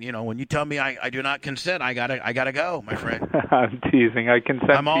I mean, you know, when you tell me I do not consent, I got to go, my friend. I'm teasing. I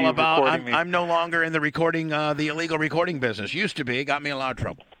consent I'm to all you about, recording me. I'm no longer in the the illegal recording business. Used to be, got me in a lot of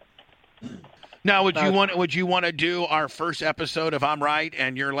trouble. Now, would you want to do our first episode of I'm Right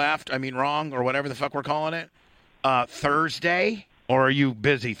and You're Left, I mean Wrong, or whatever the fuck we're calling it, Thursday? Or are you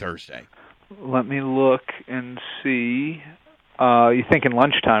busy Thursday? Let me look and see. You're thinking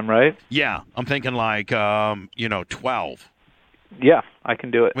lunchtime, right? Yeah, I'm thinking like, 12. Yeah, I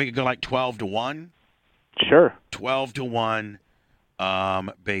can do it. We could go like 12 to 1? Sure. 12 to 1,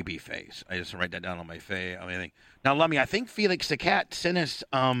 Babyface. I just write that down on my face. Now, Lummy, I think Felix the Cat sent us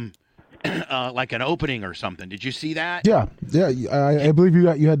like an opening or something. Did you see that? Yeah. I believe you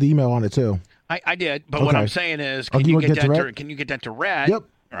had the email on it too. I did, but okay. What I'm saying is, can you get that to Red? Yep.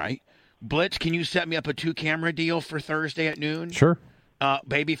 All right. Blitz, can you set me up a 2-camera deal for Thursday at noon? Sure.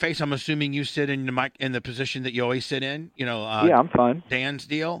 Babyface, I'm assuming you sit in the position that you always sit in. You know. Yeah, I'm fine. Dan's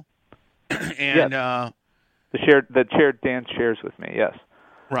deal. And yes. The chair Dan shares with me. Yes.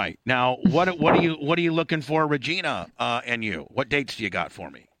 Right. Now, what are you looking for, Regina and you? What dates do you got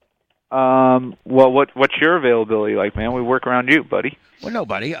for me? Well, what's your availability like, man? We work around you, buddy. Well, no,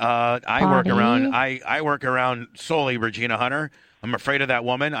 buddy. I work around solely Regina Hunter. I'm afraid of that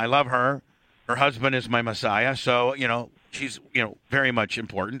woman. I love her. Her husband is my messiah, so she's very much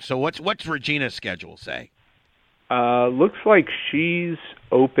important. So what's Regina's schedule say? Looks like she's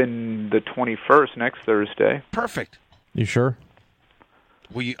open the 21st next Thursday. Perfect. You sure?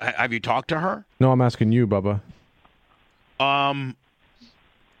 Have you talked to her? No, I'm asking you, Bubba.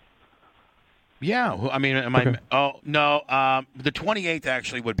 Yeah. I mean, okay. Oh no. The 28th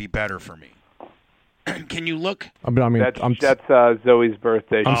actually would be better for me. Can you look? That's Zoe's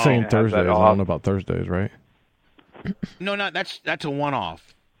birthday. I'm saying Thursdays. I don't know about Thursdays, right? No, that's a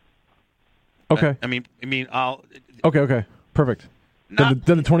one-off. Okay. I'll. Okay. Perfect. Then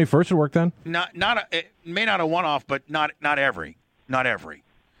the 21st would work then. It may not a one-off, but not every.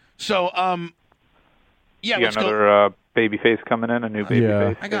 So yeah. You got another babyface coming in, a new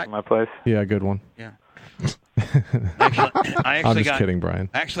babyface taking my place. Yeah, good one. Yeah. I'm just kidding, Brian.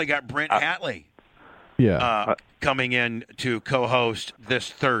 I actually got Brent Hatley. Yeah. Coming in to co-host this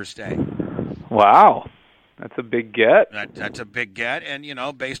Thursday. Wow. That's a big get. That's a big get, and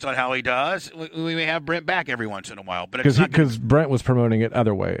based on how he does, we may have Brent back every once in a while. But because Brent was promoting it a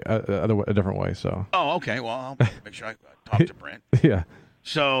different way. So. Oh, okay. Well, I'll make sure I talk to Brent. Yeah.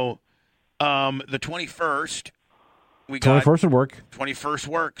 So, the 21st, we got 21st would work. 21st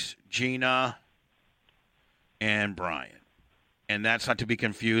works. Gina and Brian, and that's not to be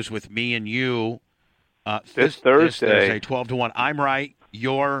confused with me and you. This Thursday, 12 to 1. I'm right.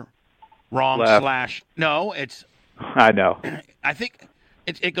 You're wrong. Left. No, it's. I know. I think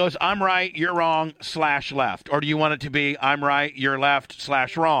it goes. I'm right. You're wrong. /left. Or do you want it to be I'm right. You're left.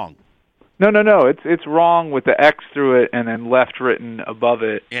 /wrong? No. It's wrong with the X through it and then left written above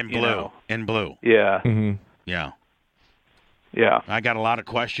it in blue. In blue. Yeah. Mm-hmm. Yeah. Yeah. I got a lot of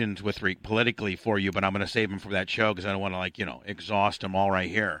questions politically for you, but I'm going to save them for that show because I don't want to exhaust them all right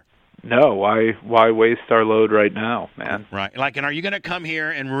here. No, why waste our load right now, man? Right. And are you going to come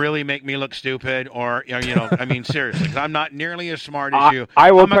here and really make me look stupid? Or, seriously, because I'm not nearly as smart as you.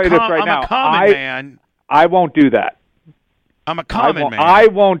 I will tell you this right now. I'm a common man. I won't do that. I'm a common man. I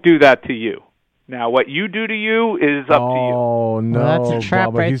won't do that to you. Now, what you do to you is up to you. Oh, no. Well, that's a trap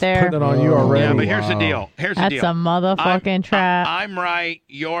Bubba. right He's there. putting it on you already. Yeah, but here's the deal. That's a motherfucking trap. I'm right.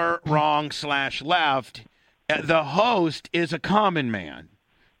 You're wrong. /left. The host is a common man.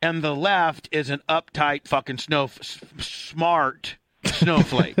 And the left is an uptight fucking smart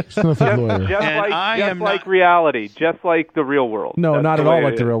snowflake. Just like reality, just like the real world. No, That's not at all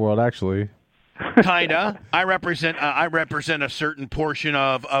like the real world, actually. Kinda. I represent a certain portion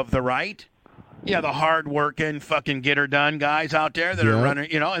of the right. Yeah, the hard-working fucking get-her-done guys out there that are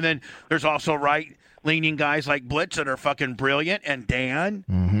running, and then there's also right-leaning guys like Blitz that are fucking brilliant, and Dan,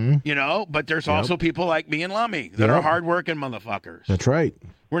 but there's also people like me and Lummy that are hard-working motherfuckers. That's right.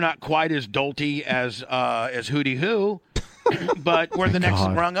 We're not quite as dolty as Hootie Who, but we're the next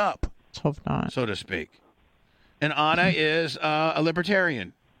rung up. Let's hope not. So to speak. And Anna is a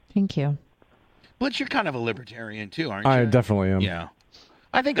libertarian. Thank you. Blitz, you're kind of a libertarian too, aren't you? I definitely am. Yeah.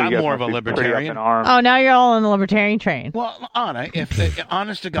 I think I'm more of a libertarian. Oh, now you're all on the libertarian train. Well, Anna, if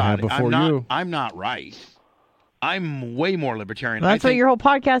honest to God, I'm not right. I'm way more libertarian. Well, that's what your whole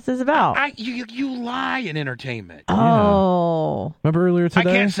podcast is about. You lie in entertainment. Oh. Remember earlier today?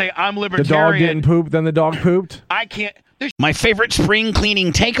 I can't say I'm libertarian. The dog didn't poop, then the dog pooped? I can't. My favorite spring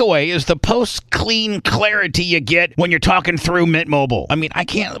cleaning takeaway is the post-clean clarity you get when you're talking through Mint Mobile. I mean, I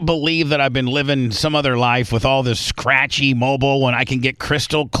can't believe that I've been living some other life with all this scratchy mobile when I can get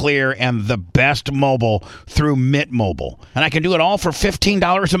crystal clear and the best mobile through Mint Mobile. And I can do it all for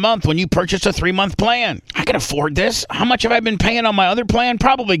 $15 a month when you purchase a 3-month plan. I can afford this. How much have I been paying on my other plan?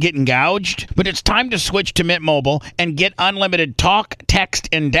 Probably getting gouged. But it's time to switch to Mint Mobile and get unlimited talk, text,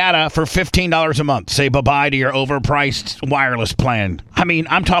 and data for $15 a month. Say bye-bye to your overpriced wireless plan. I mean,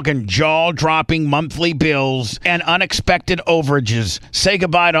 I'm talking jaw-dropping monthly bills and unexpected overages. Say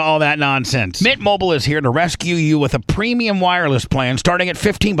goodbye to all that nonsense. Mint Mobile is here to rescue you with a premium wireless plan starting at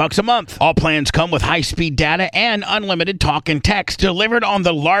 $15 a month. All plans come with high-speed data and unlimited talk and text delivered on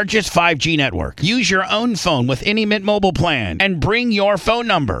the largest 5G network. Use your own phone with any Mint Mobile plan and bring your phone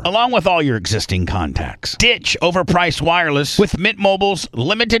number along with all your existing contacts. Ditch overpriced wireless with Mint Mobile's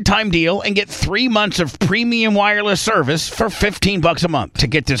limited time deal and get 3 months of premium wireless service for $15 a month. To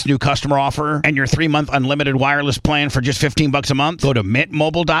get this new customer offer and your 3-month unlimited wireless plan for just $15 a month, go to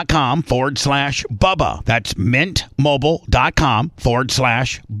mintmobile.com/Bubba. That's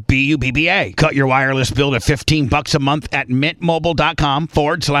mintmobile.com/BUBBA. Cut your wireless bill to $15 a month at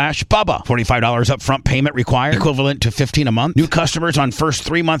mintmobile.com/Bubba. $45 upfront payment required, equivalent to $15 a month. New customers on first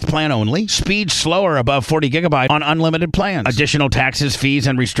 3-month plan only. Speed slower above 40 gigabyte on unlimited plans. Additional taxes, fees,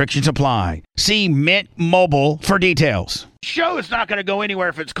 and restrictions apply. See Mint Mobile for details. Show is not going to go anywhere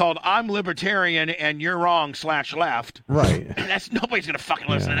if it's called I'm Libertarian and You're Wrong /left. Right. Nobody's going to fucking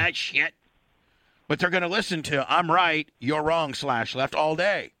listen to that shit. But they're going to listen to I'm right, you're wrong /left all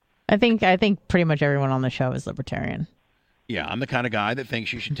day. I think pretty much everyone on the show is libertarian. Yeah, I'm the kind of guy that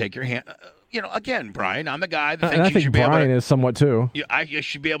thinks you should take your hand. Again, Brian, I'm the guy that thinks I you think should be able to. Brian is somewhat too. I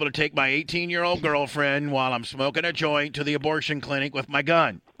should be able to take my 18-year-old girlfriend while I'm smoking a joint to the abortion clinic with my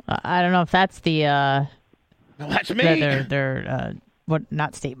gun. I don't know if that's the. Well, that's me. Their what?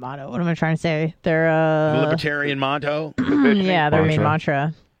 Not state motto. What am I trying to say? Their libertarian motto. Yeah, their main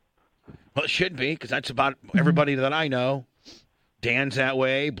mantra. Well, it should be because that's about everybody that I know. Dan's that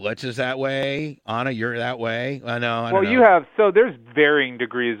way. Blitz is that way. Anna, you're that way. I know. Well, you have there's varying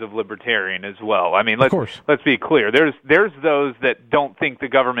degrees of libertarian as well. I mean, let's be clear. There's those that don't think the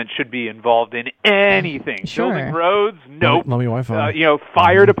government should be involved in anything. Sure. Building roads, nope. Let me Wi-Fi.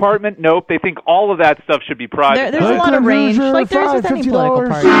 Fire department, nope. They think all of that stuff should be private. There's a lot of range, like there's with any political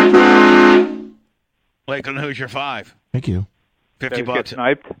party. Lakeland Hoosier 5. Thank you. $50. Get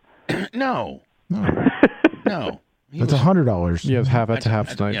sniped? No. No. That's $100. Yeah, that's a half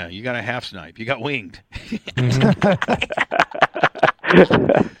snipe. Yeah, you got a half snipe. You got winged.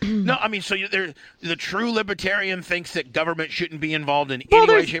 No, I mean, so the true libertarian thinks that government shouldn't be involved in any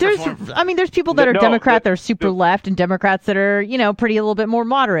way, shape, or form. I mean, there's people that are Democrat that are super left, and Democrats that are, pretty a little bit more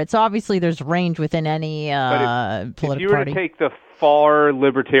moderate. So obviously, there's range within any political party. If you were to take the far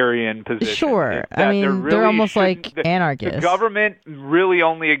libertarian position, sure. I mean, they're almost like anarchists. The government really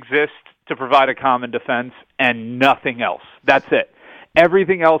only exists to provide a common defense and nothing else. That's it.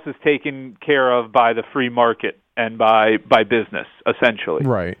 Everything else is taken care of by the free market and by business, essentially.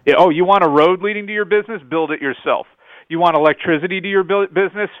 Right. You want a road leading to your business? Build it yourself. You want electricity to your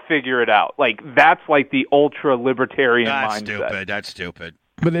business? Figure it out. That's the ultra libertarian mindset. That's stupid.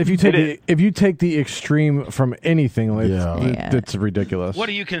 But if you take the extreme from anything, it's ridiculous. What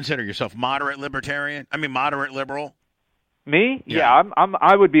do you consider yourself? Moderate libertarian? I mean, moderate liberal? Me? Yeah,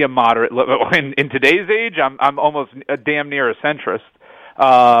 I would be a moderate. In today's age, I'm almost a damn near a centrist.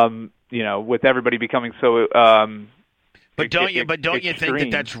 With everybody becoming so. But don't you think that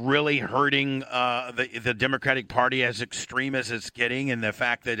that's really hurting the Democratic Party as extreme as it's getting, and the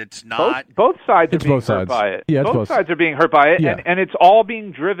fact that it's not both sides are being hurt by it. Yeah, both sides are being hurt by it, and it's all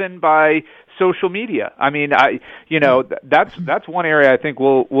being driven by social media. I mean, that's one area I think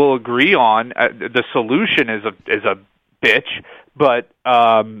we'll agree on. The solution is a bitch, but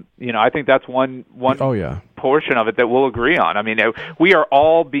I think that's one portion of it that we'll agree on. I mean, we are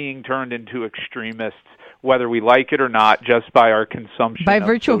all being turned into extremists, whether we like it or not, just by our consumption. By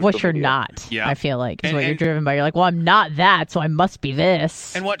virtue of what you're media. not, yeah. I feel like, is what you're driven by. You're like, well, I'm not that, so I must be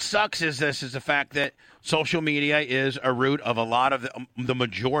this. And what sucks is the fact that social media is a root of a lot of the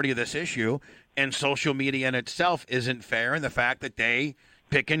majority of this issue, and social media in itself isn't fair in the fact that they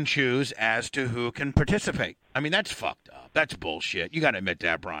pick and choose as to who can participate. I mean, that's fucked up. That's bullshit. You got to admit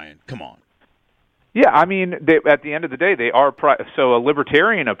that, Brian. Come on. Yeah, I mean, at the end of the day, they are so a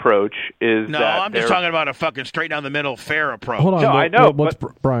libertarian approach is no. I'm just talking about a fucking straight down the middle fair approach. Hold on, I know.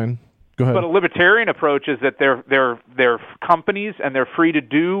 Brian? Go ahead. But a libertarian approach is that they're companies and they're free to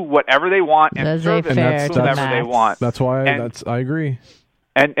do whatever they want and service whoever they want. That's why I agree.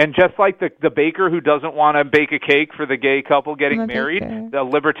 And just like the baker who doesn't want to bake a cake for the gay couple getting married, the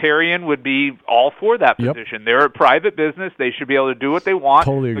libertarian would be all for that position. They're a private business. They should be able to do what they want.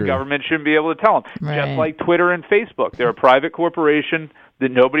 Totally agree. The government shouldn't be able to tell them. Right. Just like Twitter and Facebook. They're a private corporation that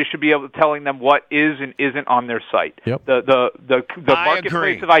nobody should be able to telling them what is and isn't on their site. Yep. The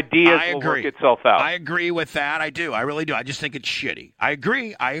marketplace of ideas will work itself out. I agree with that. I do. I really do. I just think it's shitty. I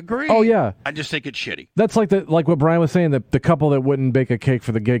agree. Oh yeah. I just think it's shitty. That's like what Brian was saying, the couple that wouldn't bake a cake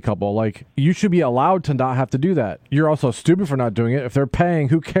for the gay couple. Like, you should be allowed to not have to do that. You're also stupid for not doing it. If they're paying,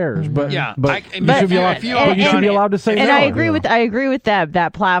 who cares? But you should be allowed to say no. And I agree with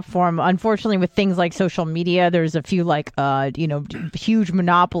that platform. Unfortunately, with things like social media, there's a few huge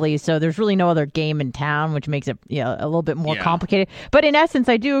monopolies. So there's really no other game in town, which makes it a little bit more complicated. But in essence,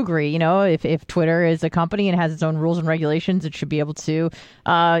 I do agree. If Twitter is a company and has its own rules and regulations, it should be able to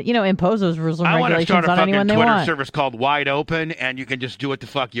impose those rules and regulations on anyone they want. I want to start a Twitter service called Wide Open, and you can just do what the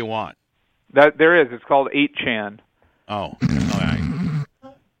fuck you want. That there is. It's called 8chan. Oh, all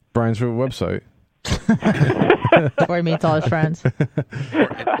right. Brian's website. Where he meets all his friends.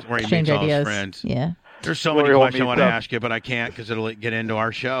 It's where he meets all his friends. Yeah. There's so many questions I want to ask you, but I can't because it'll get into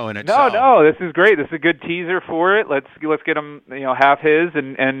our show. And no, this is great. This is a good teaser for it. Let's get him, half his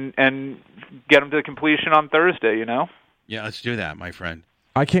and get him to completion on Thursday. Yeah, let's do that, my friend.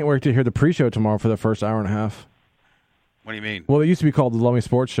 I can't wait to hear the pre-show tomorrow for the first hour and a half. What do you mean? Well, it used to be called the Lummy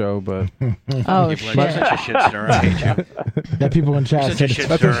Sports Show, but oh shit! You're such a shit stir. I hate you. Yeah, people in chat said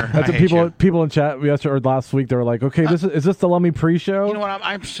that's people in chat yesterday or last week. They were like, "Okay, is this the Lummy pre-show?" You know what?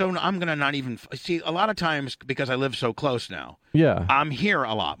 I'm gonna not even see. A lot of times because I live so close now. Yeah, I'm here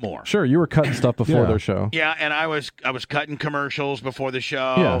a lot more. Sure, you were cutting stuff before their show. Yeah, and I was cutting commercials before the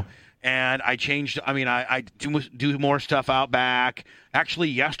show. Yeah. And I changed. I mean, I do more stuff out back. Actually,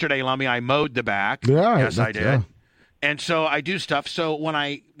 yesterday, Lummy, I mowed the back. Yeah, yes, I did. Yeah. And so I do stuff. So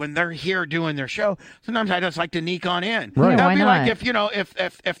when they're here doing their show, sometimes I just like to neek on in. Right. That'd be like if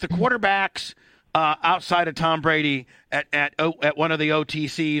the quarterbacks outside of Tom Brady at one of the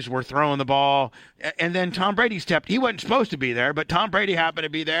OTCs were throwing the ball, and then Tom Brady he wasn't supposed to be there, but Tom Brady happened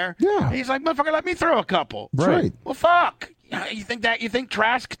to be there. Yeah. And he's like, motherfucker, let me throw a couple. Right. Well, fuck. You think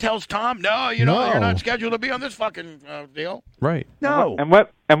Trask tells Tom, no, you're not scheduled to be on this fucking deal? Right. No.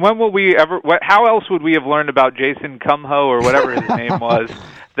 And when will we ever? How else would we have learned about Jason Cumho or whatever his name was,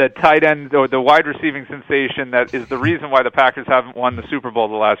 the tight end or the wide receiving sensation that is the reason why the Packers haven't won the Super Bowl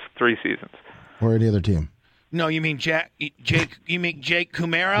the last 3 seasons? Or any other team? No, you mean Jake? You mean Jake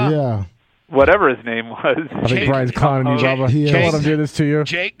Kumara? Yeah. Whatever his name was. I think Brian's clowning you, Bubba. Don't let him do this to you.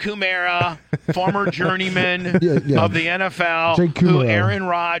 Jake Kumara, former journeyman of the NFL, who Aaron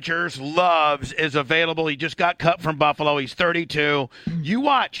Rodgers loves, is available. He just got cut from Buffalo. He's 32. You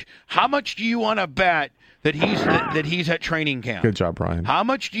watch. How much do you want to bet that he's at training camp? Good job, Brian. How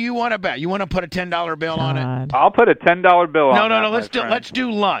much do you want to bet? You want to put a $10 bill on it? I'll put a $10 bill on it. No. Let's do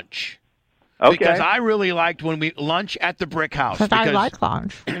lunch. Okay. Because I really liked when we lunch at the Brick House. Because I like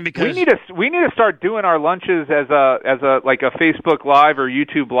lunch. Because we need to start doing our lunches as a like a Facebook Live or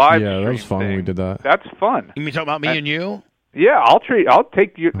YouTube Live. Yeah, that was fun when we did that. That's fun. You mean talking about me and you? Yeah, I'll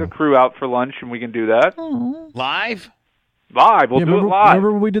take the crew out for lunch and we can do that. Live. We'll do it live.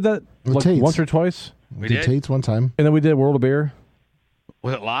 Remember when we did that once or twice? We did Tate's one time. And then we did World of Beer.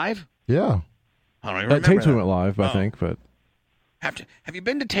 Was it live? Yeah. I don't even remember Tate's that. went live, I think, but. Have you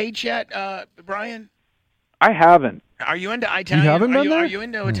been to Tate's yet, Brian? I haven't. Are you into Italian? You haven't been there? Are you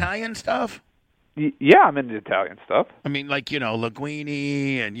into Italian stuff? Yeah, I'm into Italian stuff. I mean, like,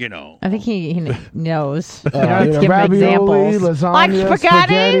 linguine and, I think he knows. Ravioli, give him examples. lasagna, Like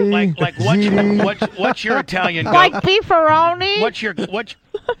spaghetti? Like what's your Italian go? Like beefaroni? What's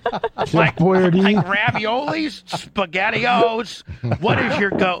like raviolis, spaghettios? What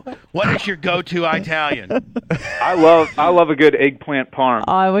is your go-to Italian? I love a good eggplant parm.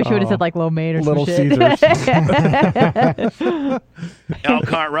 Oh, I wish you would have said like lo mein or Little some shit. Caesars.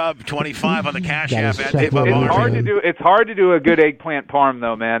 Elkhart Rub 25 on the Cash App at It's hard to do a good eggplant parm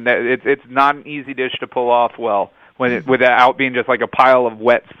though, man. It's not an easy dish to pull off well without being just like a pile of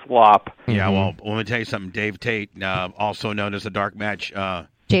wet slop. Yeah, well, let me tell you something. Dave Tate, also known as the Dark Match.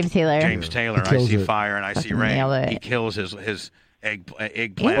 James Taylor. I see fire and I see rain. He kills his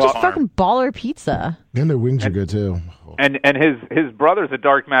eggplant parm. Fucking baller pizza. And their wings are good too. And his brother's a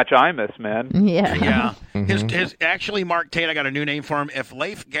Dark Match Imus, man. Yeah. His actually Mark Tate. I got a new name for him. If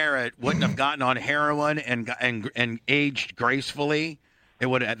Leif Garrett wouldn't have gotten on heroin and aged gracefully, it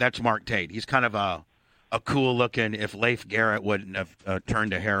would. That's Mark Tate. He's kind of a a cool looking if Leif Garrett wouldn't have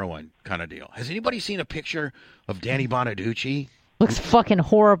turned to heroin kind of deal. Has anybody seen a picture of Danny Bonaducci? Looks fucking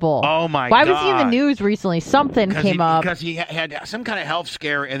horrible. Oh my god! Why was he in the news recently? Something came up because he had some kind of health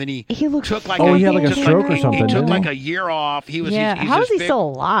scare, and then he took like he had like a stroke or something. He took like a year off. He was How is he still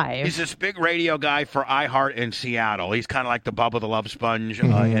alive? He's this big radio guy for iHeart in Seattle. He's kind of like the Bubba the Love Sponge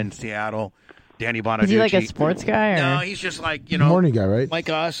in Seattle. Danny Bonaducci. Is he like a sports guy? Or? No, he's just like morning guy, right? Like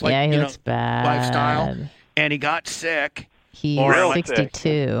us. Like, he looks bad. Lifestyle. And he got sick. He's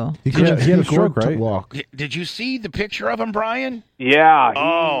 62. He had a stroke, right? Walk. Did you see the picture of him, Brian? Yeah.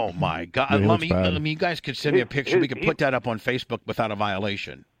 Oh my God! Yeah, let me. You guys could send me a picture. We could put that up on Facebook without a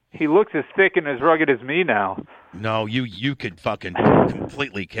violation. He looks as thick and as rugged as me now. No, you could fucking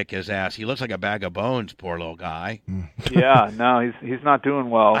completely kick his ass. He looks like a bag of bones, poor little guy. Yeah, no, he's not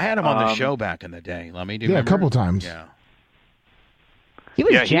doing well. I had him on the show back in the day. Let me do. A couple times. Yeah. He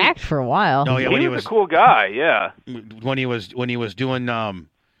was jacked for a while. Oh yeah, he was a cool guy. Yeah. When he was doing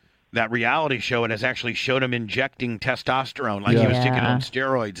that reality show, and has actually showed him injecting testosterone, like he was taking on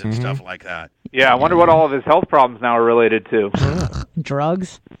steroids and stuff like that. Yeah, I wonder what all of his health problems now are related to.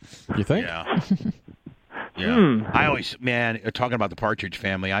 Drugs. You think? Yeah. Yeah. I always, talking about the Partridge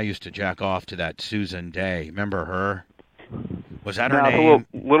Family, I used to jack off to that Susan Day. Remember her? Was that her name?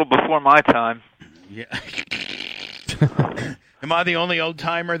 A little before my time. Yeah. Am I the only old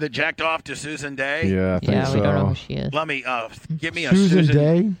timer that jacked off to Susan Day? Yeah, I think so. We don't know who she is. Let me give me a Susan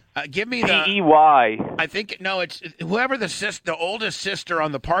Day. Give me the D-E-Y. I think it's whoever the oldest sister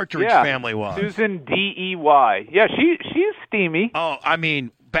on the Partridge Family was. Susan D-E-Y. Yeah, she's steamy. Oh, I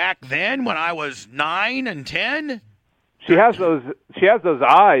mean, back then when I was 9 and 10. She has those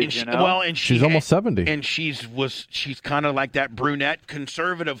eyes, Well, and she's almost 70, and she's kind of like that brunette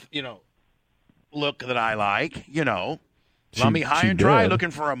conservative, look that I like, Let me high and dry,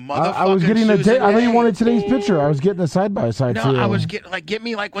 looking for a motherfucking I was getting Susan I know you Day. wanted today's picture. I was getting a side by side. No, I was get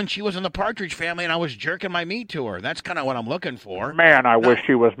me like when she was in the Partridge Family, and I was jerking my meat to her. That's kind of what I'm looking for. Man, I wish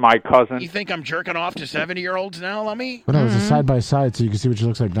she was my cousin. You think I'm jerking off to 70-year-olds now, Lummy? But no, it was a side by side, so you can see what she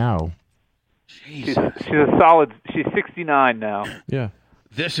looks like now. She's a solid. She's 69 now. Yeah.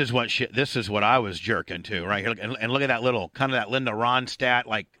 This is what I was jerking to right here, and look at that little kind of that Linda Ronstadt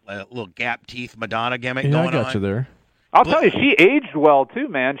like little gap teeth Madonna gimmick going on. I got you there. I'll tell you, she aged well too,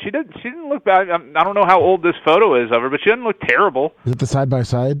 man. She didn't look bad. I don't know how old this photo is of her, but she doesn't look terrible. Is it the side by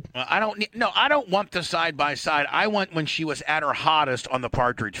side? I don't want the side by side. I want when she was at her hottest on the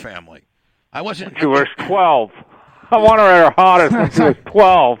Partridge Family. I wasn't. She was 12. I want her at her hottest when she was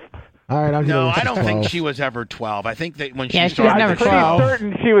 12. All right, I don't think she was ever 12. I think that when she was started, never 12. I'm pretty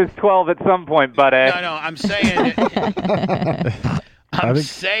certain she was 12 at some point, buddy. No, I'm saying.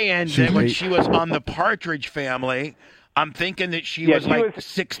 Saying that when she was on the Partridge Family, I'm thinking that she was like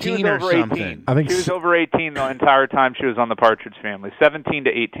 16 or something. 18. I think she was over 18 the entire time she was on the Partridge Family, 17 to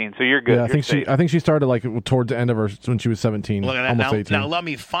 18. So you're good. Yeah, I think she started like towards the end of her when she was 17, Look at that. almost 18. Now let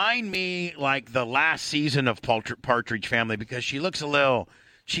me find me like the last season of Partridge Family because she looks a little.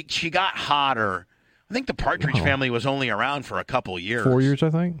 She got hotter. I think the Partridge Family was only around for a couple years. 4 years, I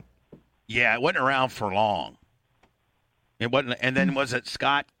think. Yeah, it wasn't around for long. It wasn't. And then was it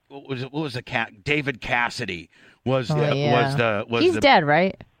Scott? What was the cat? David Cassidy was He's dead,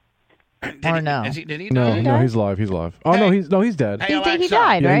 right? Or no? Did he die? No, he's alive. He's alive. Oh no, he's dead. Hey, you think he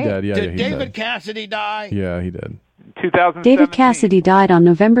died, right? He died. Yeah, did David Cassidy die? Yeah, he did. 2017. David Cassidy died on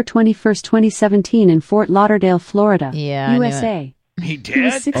November 21st, 2017 in Fort Lauderdale, Florida, USA. He did? He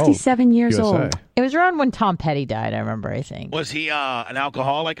was 67 years USA. old. It was around when Tom Petty died, I remember, I think. Was he an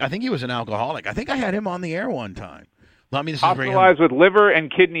alcoholic? I think he was an alcoholic. I think I had him on the air one time. Hospitalized with liver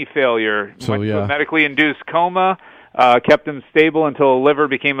and kidney failure. Went to a medically induced coma. Kept him stable until a liver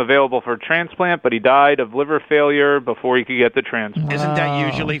became available for transplant, but he died of liver failure before he could get the transplant. Isn't that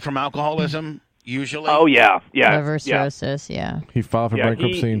usually from alcoholism? Usually? Oh, yeah. Liver cirrhosis, He filed for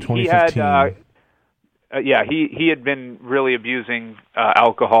bankruptcy in 2015. He had been really abusing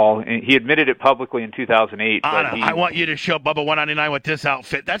alcohol, and he admitted it publicly in 2008. I want you to show Bubba 199 with this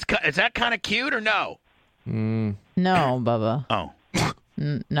outfit. Is that kind of cute or no? No, Bubba. Oh.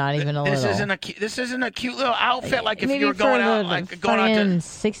 Not even a little. This isn't a cute little outfit. Like if maybe you were going out, going out to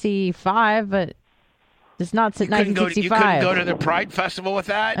 65, but it's not 1965. You couldn't go to the Pride Festival with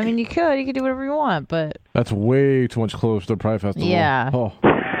that. I mean, you could do whatever you want, but that's way too much clothes to the Pride Festival. Yeah. Oh.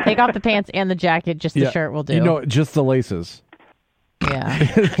 Take off the pants and the jacket. Just the shirt will do. Just the laces.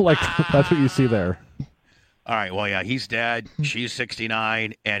 Yeah. Like that's what you see there. All right. Well, yeah, he's dead. She's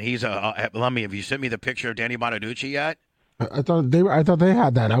 69, and he's Lummy, have you sent me the picture of Danny Bonaducci yet? I thought they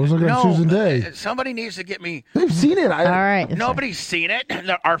had that. I was looking at Susan Day. Somebody needs to get me. They've seen it. All right. Nobody's seen it.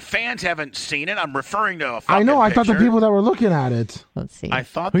 Our fans haven't seen it. I'm referring to a fucking I know. I thought the picture. people that were looking at it. Let's see. I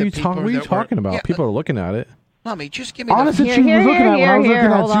thought What are the you talking about? Yeah, People are looking at it. Mommy, just give me Honestly, Here, she was here, looking at when I was here,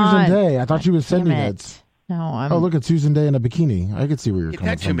 looking at hold Susan on. Day. I thought she was sending Damn it. No, I'm. Oh, look at Susan Day in a bikini. I could see where you're Get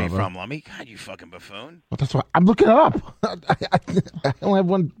coming that to from. me Bubba. from, Lummy. God, you fucking buffoon. Well, that's why I'm looking it up. I only have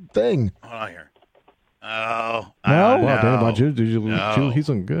one thing. Hold on here. Oh. No? Wow, no. Danny about you. No. He's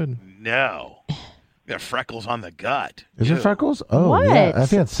looking good. No. You got freckles on the gut. Is it Ew. freckles? Oh, What? yeah. I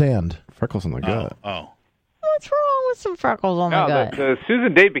think it's sand. Freckles on the gut. Oh. What's wrong with some freckles on the gut? The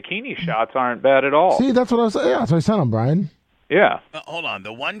Susan Day bikini shots aren't bad at all. See, that's what I was saying. Yeah, that's what I sent him, Brian. Yeah. Hold on.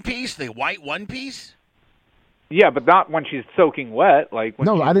 The one piece? The white one piece? Yeah, but not when she's soaking wet. Like when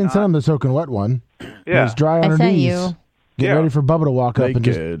No, she's I didn't not. send him the soaking wet one. Yeah. It's dry on her sent knees. you. Get Yeah. ready for Bubba to walk up and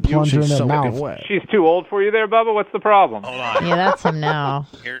just Naked. plunge her in She's that soaking mouth. wet. She's too old for you there, Bubba? What's the problem? Hold on. Yeah, that's him now.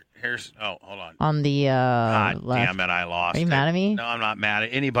 Here's. Oh, hold on. On the God left. damn it! I lost. Are you it. mad at me? No, I'm not mad at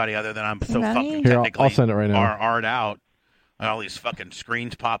anybody other than I'm so mad at me? fucking Here, technically I'll send it right now. Art out. And all these fucking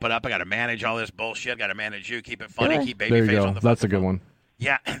screens popping up. I got to manage all this bullshit. Got to manage you. Keep it funny. Really? Keep There you babyface go. on the. That's a fucking good one.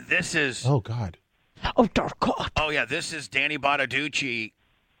 Yeah, this is. Oh, God. Oh, dark God. Oh yeah, this is Danny Bonaducci.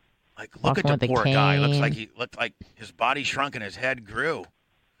 Like, look Walking at with the the poor guy. cane. He looked like his body shrunk and his head grew.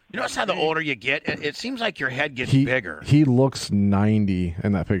 You notice how the older you get, it seems like your head gets bigger. He looks 90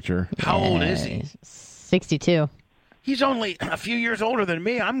 in that picture. How old is he? 62. He's only a few years older than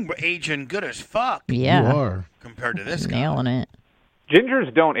me. I'm aging good as fuck. Yeah. You are. Compared to this guy. Nailing it.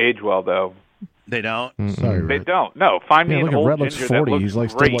 Gingers don't age well, though. They don't? Sorry, They Rick. don't. No, find me Yeah, an look at old Red looks ginger 40. that looks He's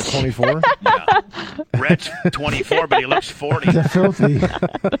like great. still, what, 24? Yeah. Red's 24, but he looks 40. They're filthy.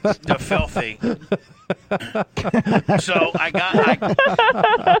 The filthy. So I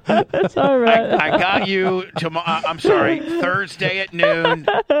got That's all right. I got you tomorrow. I'm sorry, Thursday at noon.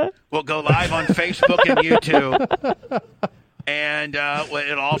 We'll go live on Facebook and YouTube, and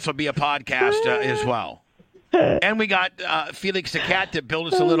it'll also be a podcast as well. And we got Felix the Cat to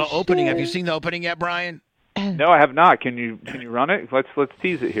build us a little opening. Have you seen the opening yet, Brian? No, I have not. Can you run it? Let's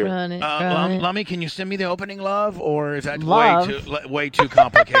tease it here. Run it. Lummy, can you send me the opening, love, or is that Love? way too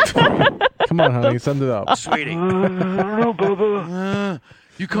complicated for you? Come on, honey. Send it up. Sweetie. No, Bubba.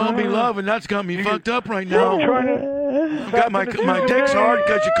 You called me love, and that's got me fucked up right now. I've got my dick's hard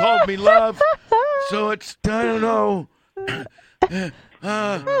because you called me love. So it's, I don't know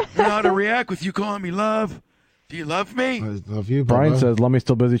how to react with you calling me love. Do you love me? I love you, Brian Bubba. says Lummy's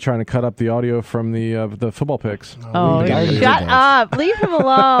still busy trying to cut up the audio from the football picks. Oh, we gotta do shut that. up. Leave him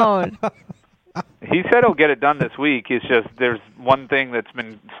alone. He said he'll get it done this week. It's just there's one thing that's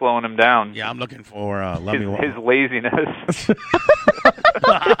been slowing him down. Yeah, I'm looking for Lummy. His laziness. Shit.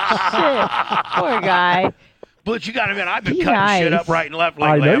 Poor guy. But you got to admit, I've been Be cutting nice. shit up right and left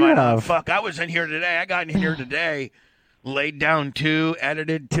I lately. know you Am have. Fuck, I was in here today. I got in here today, laid down 2,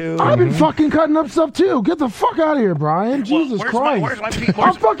 edited 2. I've been fucking cutting up stuff too. Get the fuck out of here, Brian. Jesus where's Christ. where's my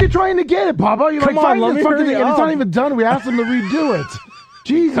I'm fucking trying to get it, Bubba. You're Come like, on, find let this me fucking hurry thing, and it's up. not even done. We asked them to redo it.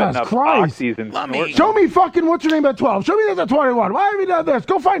 Jesus Cutting up Christ. oxys and Lummy. snorting. Show me fucking what's your name at 12. Show me this at 21. Why have you done this?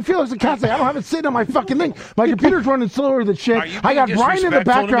 Go find Felix the Cat. I don't have it sitting on my fucking thing. My computer's running slower than shit. Are you I got being Brian in the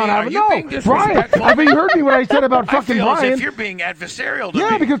disrespectful to background. me? I Are have you being no, Brian. disrespectful? Have you heard me what I said about I fucking feel as Brian? if you're being adversarial to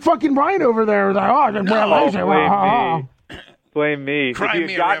Yeah, me. because fucking Brian over there is like, oh, Oh, blame me. Blame me. Cry If you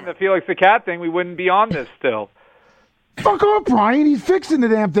me had a gotten river. the Felix the Cat thing, we wouldn't be on this still. Fuck off, Brian. He's fixing the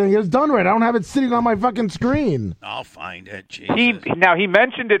damn thing. It's done right. I don't have it sitting on my fucking screen. I'll find it. Jesus. He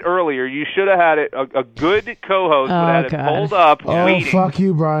mentioned it earlier. You should have had it. A good co-host would have had God. it pulled up, Oh, waiting. fuck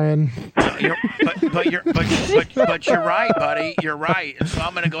you, Brian. But you're right, buddy. You're right. And so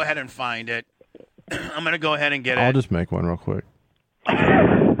I'm going to go ahead and find it. I'm going to go ahead and get I'll it. just make one real quick.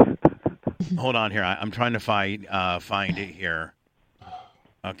 Hold on here. I'm trying to find it here.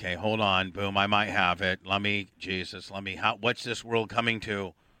 Okay, hold on. Boom, I might have it. What's this world coming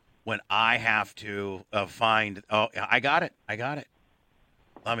to when I have to find... Oh, I got it.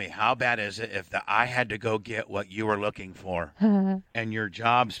 Lummy, how bad is it if I had to go get what you were looking for and your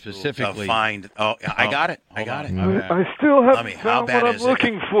job specifically find... Oh, I got it. I still haven't Lummy, how found bad what I'm is it?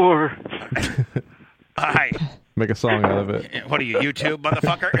 looking for. All right. Make a song out of it. What are you, YouTube,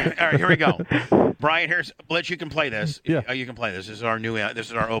 motherfucker? All right, here we go. Brian, Blitz, you can play this. Yeah. You can play this. This is our new. This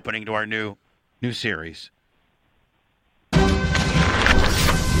is our opening to our new series.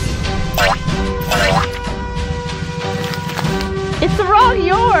 It's the wrong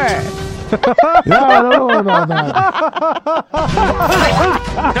your. Yeah, I don't know about that.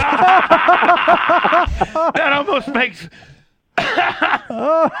 That almost makes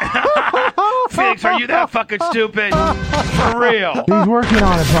Felix, are you that fucking stupid? For real. He's working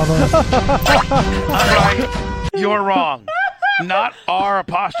on it, Bubba. All right. You're wrong. Not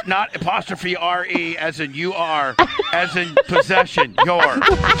apostrophe R-E as in you are, as in possession, your,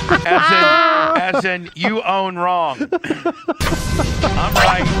 as in you own wrong. I'm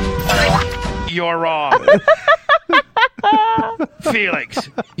right. You're wrong. Felix,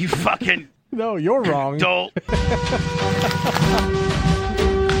 you fucking... No, you're wrong. Dolt.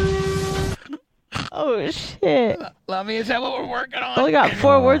 Oh, shit. Lummy, is that what we're working on? Only got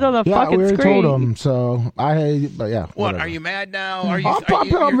 4 words on the fucking we already screen. told him, so but yeah. What, whatever. are you mad now? I'm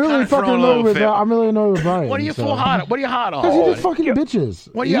really fucking annoyed with I'm really annoyed with Brian. What are you hot on? What are you hot on? Because he just fucking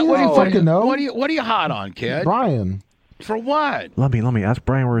bitches. What do you fucking know? What are you hot on, kid? Brian. For what? Let me ask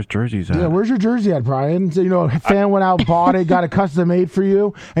Brian where his jersey's at. Yeah, where's your jersey at, Brian? So, a fan went out, bought it, got it custom made for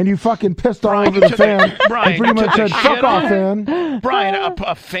you, and you fucking pissed all over the fan. Brian, and pretty much said, "Fuck off, fan." Brian,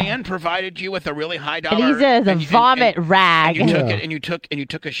 a fan provided you with a really high dollar. And he says a vomit rag. And you took it, and you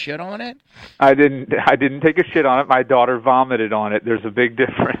took a shit on it. I didn't take a shit on it. My daughter vomited on it. There's a big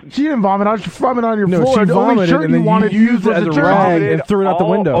difference. She didn't vomit. I was vomiting on your floor. She the only vomited shirt and you then wanted to use it as a rag and threw it out the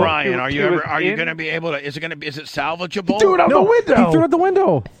window. Brian, are you going to be able to? Is it salvageable? Threw it out the window. He threw it out the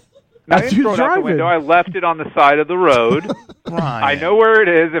window. I didn't throw it out the window. I left it on the side of the road. Brian. I know where it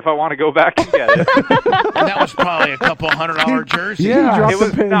is if I want to go back and get it. And that was probably a couple $100 jersey. Yeah, it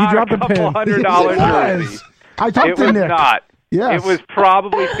was not a couple $100 jersey. I talked to Nick. It was not. Yes. It was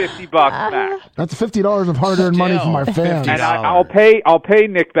probably $50 max. That's $50 of hard-earned money from our fans. And I'll pay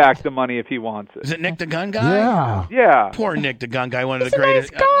Nick back the money if he wants it. Is it Nick the Gun Guy? Yeah. Yeah. Poor Nick the Gun Guy, one of He's the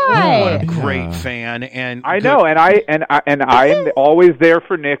greatest. a nice guy. What a great fan, and I know, and I'm always there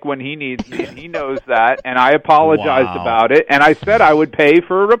for Nick when he needs me, and he knows that. And I apologized about it, and I said I would pay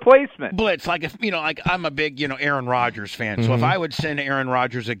for a replacement. Blitz, like if I'm a big Aaron Rodgers fan, so if I would send Aaron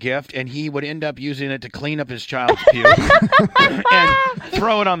Rodgers a gift and he would end up using it to clean up his child's puke and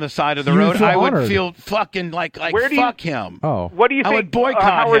throw it on the side of the road, I would feel fucking like fuck him. Oh, what do you think? I would boycott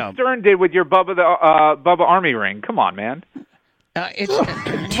Howard him. Stern did with your Bubba Army ring. Come on, man. It's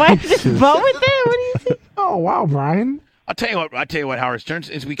What is it? What with it? What do you think? Oh wow, Brian. I'll tell you what Howard Stern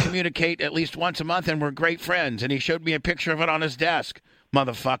is. We communicate at least once a month, and we're great friends. And he showed me a picture of it on his desk,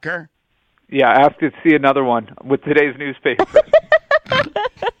 motherfucker. Yeah, ask to see another one with today's newspaper.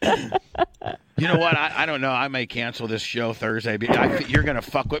 You know what? I don't know. I may cancel this show Thursday. You're going to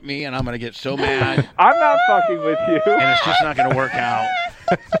fuck with me, and I'm going to get so mad. I'm not fucking with you. And it's just not going to work out.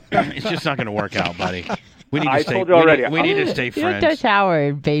 It's just not going to work out, buddy. We need to stay. Told you already. We need to stay You friends. don't touch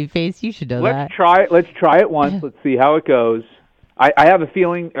Howard, babyface. You should know that. Let's try it once. Let's see how it goes. I have a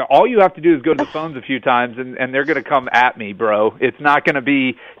feeling all you have to do is go to the phones a few times, and they're going to come at me, bro. It's not going to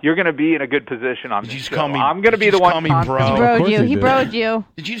be. You're going to be in a good position on this show. I'm going to be the one. Call me bro. He broed you. He broed you.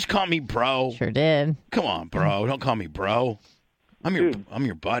 Did you just call me bro? Sure did. Come on, bro. Don't call me bro. I'm your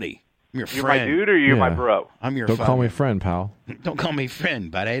buddy. I'm your friend. You're my dude, or you're my bro. I'm your. Don't call me friend, pal. Don't call me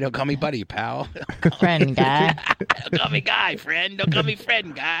friend, buddy. Don't call me buddy, pal. Friend guy. Don't call me guy, friend. Don't call me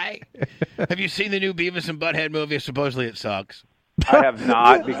friend, guy. Have you seen the new Beavis and Butthead movie? Supposedly it sucks. I have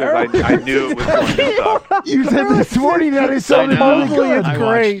not, because I knew it was going to suck. You said this morning that it's so supposedly it's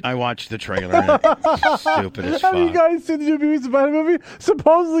great. I watched the trailer. And it's stupid as fuck. Have you guys seen the new Beavis and Butthead movie?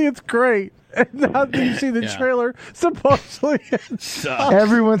 Supposedly it's great. And now that you see the trailer, supposedly it sucks.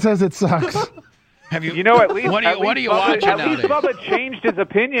 Everyone says it sucks. Have you? You know, at least what are you watching At least Bubba changed his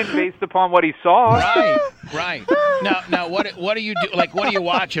opinion based upon what he saw. Right. Now, what do you do? Like, what are you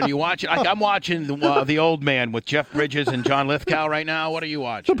watching? Are you watching? Like, I'm watching the Old Man with Jeff Bridges and John Lithgow right now. What are you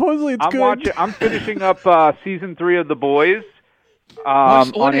watching? Supposedly it's good. I'm finishing up season 3 of The Boys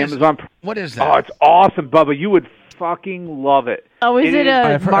on Amazon. What is that? Oh, it's awesome, Bubba. You would fucking love it. Oh, is it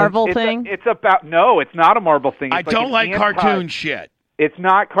a Marvel thing? It's not a Marvel thing. I don't like cartoon shit. It's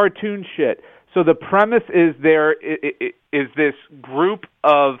not cartoon shit. So the premise is is this group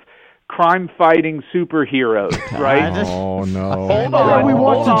of crime-fighting superheroes, right? Oh no! Hold on, we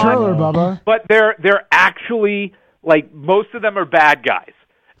watched the trailer, Bubba. But they're actually, like, most of them are bad guys,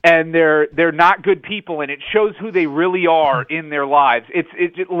 and they're not good people, and it shows who they really are in their lives.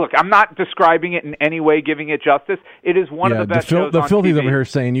 Look, I'm not describing it in any way, giving it justice. It is one of the best shows on The Filthy's TV. over here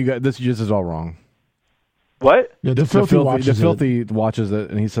saying you got this just is all wrong. What? Yeah, the Filthy watches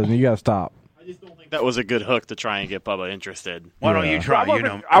it, and he says you got to stop. I just don't think that was a good hook to try and get Bubba interested. Why don't you try?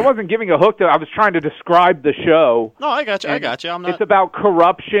 I wasn't giving a hook, though. I was trying to describe the show. No, I got you. I'm not. It's about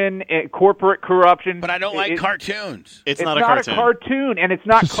corruption, and corporate corruption. But I don't like cartoons. It's not a cartoon. And it's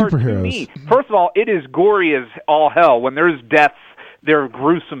not cartoony. First of all, it is gory as all hell. When there's deaths, they're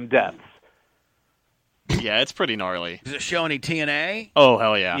gruesome deaths. Yeah, it's pretty gnarly. Does it show any TNA? Oh,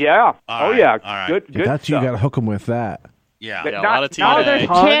 hell yeah. Yeah. All yeah. All right. Good That's stuff. you got to hook them with that. Yeah. Yeah, a lot of TNA.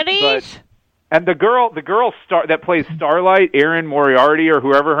 Titties? And the girl that plays Starlight, Erin Moriarty or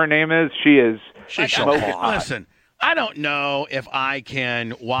whoever her name is, she's smoking hot. Listen, I don't know if I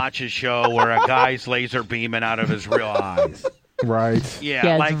can watch a show where a guy's laser beaming out of his real eyes. Right.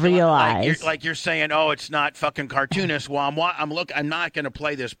 Yeah, it's real eyes. Like you're saying, oh, it's not fucking cartoonist. Well, I'm not going to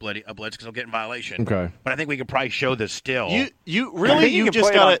play this Blitz because I'll get in violation. Okay. But I think we could probably show this still. You really you just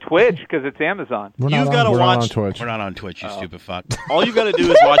play got it on Twitch because it's Amazon. You've got to We're watch. not on Twitch. We're not on Twitch, you stupid fuck. All you got to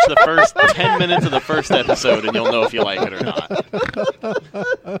do is watch the first 10 minutes of the first episode, and you'll know if you like it or not.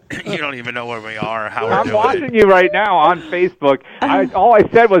 You don't even know where we are or how we're I'm doing watching you right now on Facebook. All I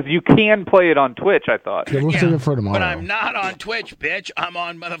said was you can play it on Twitch, I thought. Yeah, we'll save it for tomorrow. But I'm not on Twitch, bitch. I'm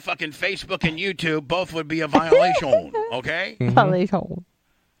on motherfucking Facebook and YouTube. Both would be a violation, okay? Violation.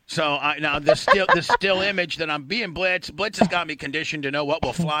 So now this still image that I'm being Blitz has got me conditioned to know what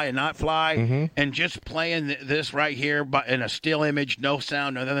will fly and not fly, and just playing this right here, but in a still image, no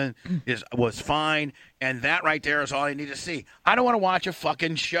sound, nothing was fine, and that right there is all I need to see. I don't want to watch a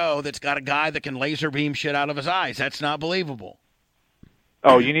fucking show that's got a guy that can laser beam shit out of his eyes. That's not believable.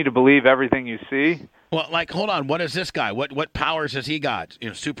 Oh, you need to believe everything you see? Well, like, hold on. What is this guy? What powers has he got?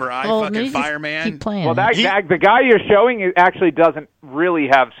 Super eye, Well, fucking maybe just fireman. keep playing. Well, the guy you're showing actually doesn't really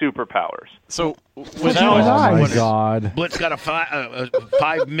have superpowers. So, Oh my God. Blitz got a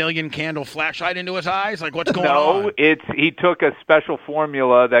 5 million candle flashlight into his eyes. Like, what's going on? No, he took a special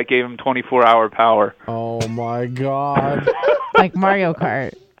formula that gave him 24-hour power. Oh my God. Like Mario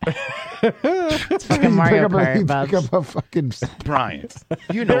Kart. It's fucking Mario Kart, pick up a fucking Brian,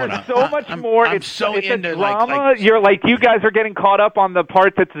 you know There's so much more. I'm it's so it's into a drama. like You guys are getting caught up on the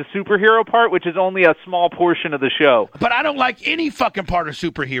part that's the superhero part, which is only a small portion of the show. But I don't like any fucking part of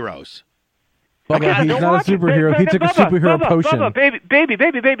superheroes. Bubba, he's not a superhero. He took a superhero potion.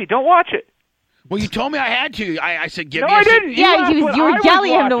 Bubba, baby, don't watch it. Well, you told me I had to. I said, give No, me I didn't. Yeah, you were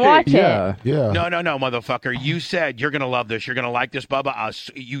yelling him to watch it. Yeah. yeah. No, motherfucker. You said you're going to love this. You're going to like this, Bubba.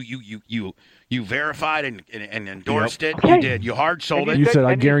 You verified and endorsed it. Okay. You did. You hard sold it. You said,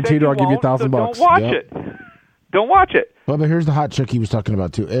 I guaranteed I'll give you $1,000 bucks. Don't watch Yep. it. Don't watch it. Bubba, here's the hot chick he was talking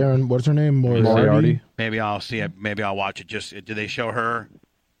about too. Erin, what's her name? Moriarty. Maybe I'll see it. Maybe I'll watch it. Just do they show her?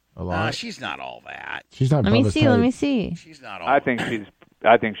 A lot. She's not all that. She's not. Let me Bubba's see. type. Let me see. She's not all. I think she's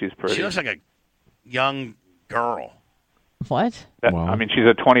pretty. She looks like a young girl. What? Wow. I mean, she's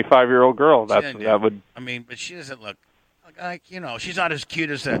a 25-year-old girl. That would. I mean, but she doesn't look like she's not as cute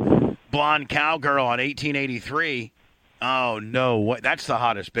as the blonde cowgirl on 1883. Oh no, what? That's the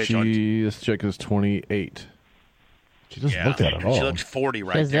hottest bitch. This chick is 28. She doesn't look that at all. She looks 40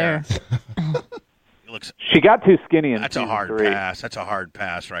 right She's there. She got too skinny in That's a season hard 3. pass. That's a hard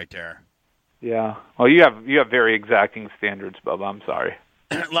pass right there. Yeah. Well, you have very exacting standards, Bubba. I'm sorry.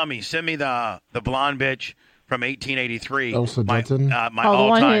 Lummy, send me the blonde bitch from 1883. Elsa Denton? My The all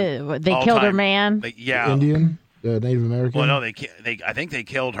one time. who they killed her man. Yeah. Indian, Native American. Well, no, I think they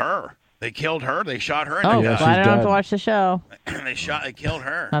killed her. They killed her. They shot her. Oh, In the well, she's I don't have dead. to watch the show. They killed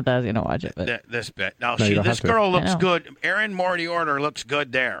her. Not that I was gonna watch it, but This bit. Now, No, you don't this have to. girl I looks know. good. Erin Moriarty looks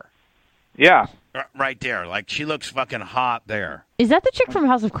good there. Yeah. Right there. Like, she looks fucking hot there. is that the chick from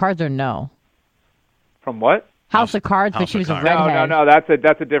House of Cards or no? From what? House of Cards, but House she of was a Cards. redhead. No. That's a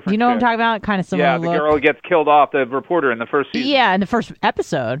different. You know what I'm chick. talking about? Kind of similar Yeah, the look. girl who gets killed off, the reporter in the first season. Yeah, in the first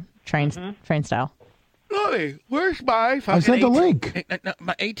episode, train style. Hey, where's my fucking I sent the link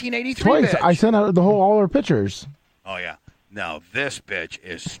my 1883 twice. bitch? I sent out all her pictures. Oh, yeah. No, this bitch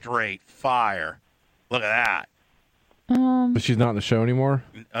is straight fire. Look at But she's not in the show anymore?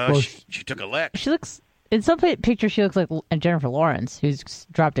 that. Well, She took a lick. She looks in some pictures. She looks like Jennifer Lawrence, who's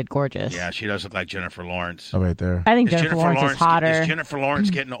drop dead gorgeous. Yeah, she does look like Jennifer Lawrence. Oh, right there. I think Jennifer Lawrence is hotter. Is Jennifer Lawrence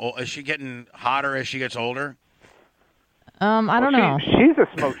getting old? Is she getting hotter as she gets older? I don't know. She's a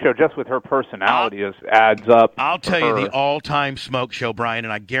smoke show just with her personality adds up. I'll tell for you her. the all-time smoke show, Brian,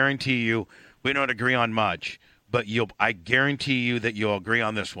 and I guarantee you we don't agree on much, but I guarantee you that you'll agree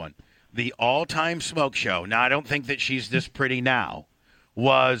on this one. The all-time smoke show. Now, I don't think that she's this pretty now.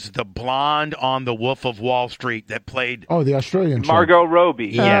 Was the blonde on The Wolf of Wall Street that played the Australian chick. Margot Robbie.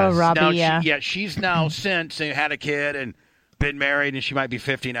 Yes. Robbie, now, yeah. she's now since had a kid and been married, and she might be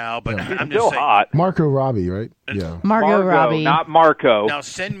 50 now. But I'm just Still saying. hot. Marco Robbie, right? Yeah. Margot Robbie. Not Marco. Now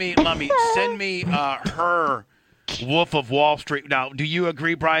send me her Wolf of Wall Street. Now, do you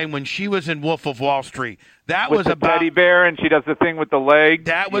agree, Brian? When she was in Wolf of Wall Street, that with was the about teddy bear, and she does the thing with the leg.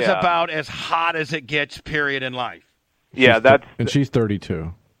 that was about as hot as it gets. Period in life. Yeah, that's And she's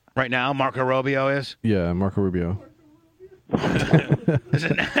 32. Right now, Marco Rubio is. Yeah, Marco Rubio.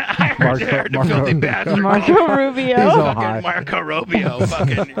 Marco Rubio. Marco Rubio.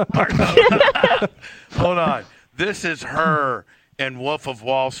 Fucking Marco. Hold on. This is her in Wolf of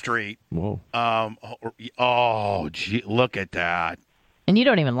Wall Street. Whoa. Gee, look at that. And you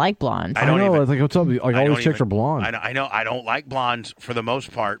don't even like blondes. I know. It's like, what's up? Like, all these chicks are blonde. I know. I don't like blondes for the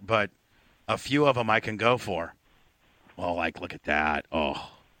most part, but a few of them I can go for. Oh, like, look at that.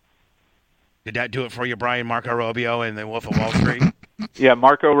 Oh. Did that do it for you, Brian? Marco Rubio in the Wolf of Wall Street? Yeah,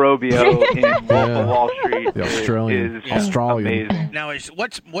 Marco Rubio in Wolf of Wall Street the Australian. is amazing. Now,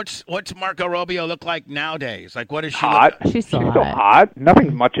 what's Marco Rubio look like nowadays? Like, what is she? Hot. She's still hot.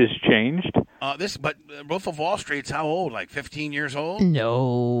 Nothing much has changed. But Wolf of Wall Street's how old? Like 15 years old?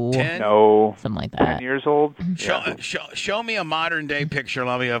 No. 10? No. Something like that. 10 years old. Show me a modern day picture,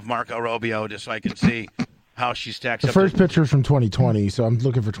 Lovey, of Marco Rubio, just so I can see how she stacks up. The first picture is from 2020, so I'm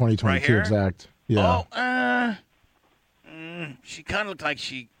looking for 2022 right exact. Yeah. She kind of looked like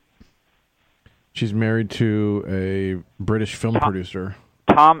she's married to a British film producer.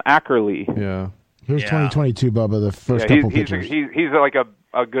 Tom Ackerley. Yeah. Here's 2022, Bubba, the first couple pictures. He's like a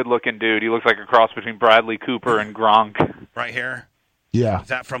good-looking dude. He looks like a cross between Bradley Cooper and Gronk. Right here? Yeah. Is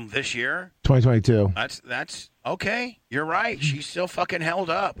that from this year? 2022. That's okay. You're right. She's still fucking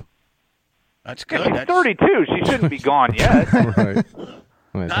held up. That's good. Yeah, she's 32. She shouldn't be gone yet. Right.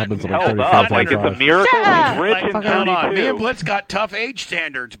 It happens at held up. Like it's a miracle. He's rich and 32. Hold on. Me and Blitz got tough age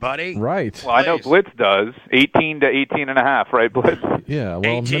standards, buddy. Right. Well, I know Blitz does. 18 to 18 and a half, right, Blitz? Yeah,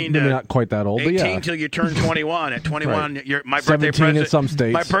 well, maybe not quite that old, but yeah. 18 till you turn 21. At 21, right. my birthday present. In some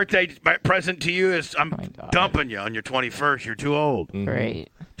states. My birthday present to you is I'm dumping you on your 21st. You're too old. Mm-hmm. Great.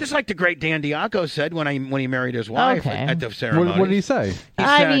 Just like the great Dan Diaco said when he married his wife at the ceremony. What did he say? He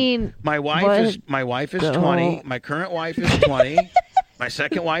said, my wife is 20. My current wife is 20. My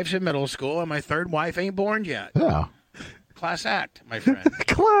second wife's in middle school, and my third wife ain't born yet. Yeah. Class act, my friend.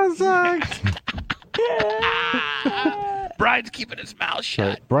 Class act. Brian's keeping his mouth shut.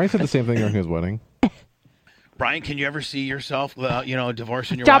 Right. Brian said the same thing during his wedding. Brian, can you ever see yourself,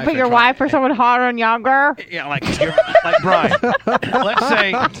 divorcing your Dumping wife? your wife for someone hotter and younger? Yeah, like Brian.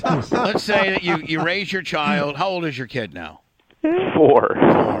 let's say that you raise your child. How old is your kid now? 4.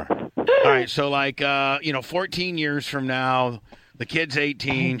 All right, so 14 years from now. The kid's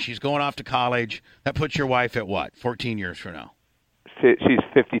 18. She's going off to college. That puts your wife at what? 14 years from now. She's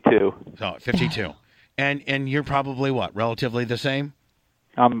 52. So 52. And you're probably what? Relatively the same?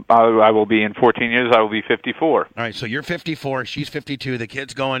 I will be in 14 years. I will be 54. All right. So you're 54. She's 52. The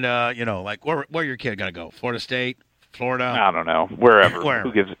kid's going to, where your kid going to go? Florida State? Florida? I don't know. Wherever.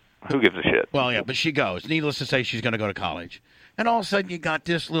 Who gives a shit? Well, yeah, but she goes. Needless to say, she's going to go to college. And all of a sudden, you got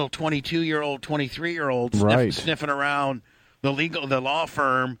this little 22-year-old, 23-year-old sniffing around the law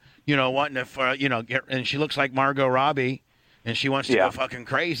firm, wanting to, get, and she looks like Margot Robbie, and she wants to go fucking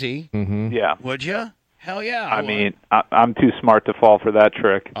crazy. Mm-hmm. Yeah. Would you? Hell yeah. I mean, I'm too smart to fall for that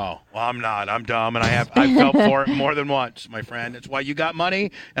trick. Oh, well, I'm not. I'm dumb, and I fell for it more than once, my friend. It's why you got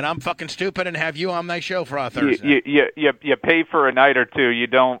money, and I'm fucking stupid, and have you on my show for a Thursday. You pay for a night or two. You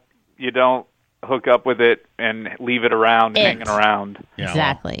don't hook up with it and leave it around, hanging around. Yeah,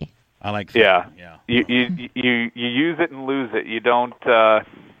 exactly. Well, I like. Yeah. You use it and lose it. You don't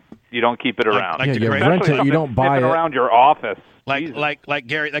keep it around. You rent it. You don't buy it around your office. Like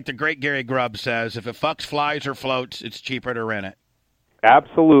Gary, like the great Gary Grubb says, if it fucks, flies, or floats, it's cheaper to rent it.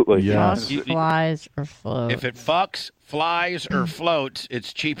 Absolutely. Yes. Flies or floats. If it fucks, flies, or floats,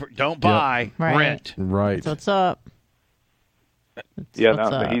 it's cheaper. Don't buy, rent. Right. That's what's up. He's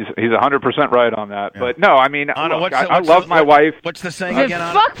 100% right on that. Yeah. But no, I mean, I love my wife. What's the saying if again?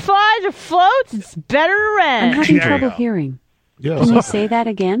 If fuck, flies, or floats, it's better to rent. I'm having trouble hearing. Yeah. Can you say that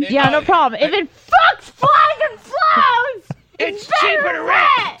again? Yeah, no problem. If it fucks, flies, and floats, it's cheaper to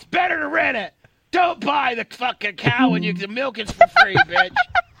rent. It's better to rent it. Don't buy the fucking cow when the milk is for free, bitch.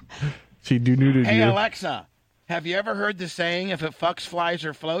 She denuded you. Hey, Alexa, have you ever heard the saying, if it fucks, flies,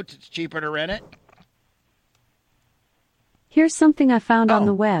 or floats, it's cheaper to rent it? Here's something I found on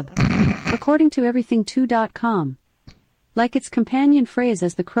the web. According to everything2.com. Like its companion phrase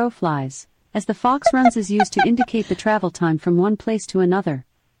as the crow flies, as the fox runs is used to indicate the travel time from one place to another.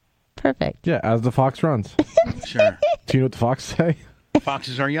 Perfect. Yeah, as the fox runs. Sure. Do you know what the fox say?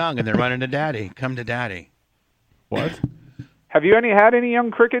 Foxes are young and they're running to daddy. Come to daddy. What? Have you had any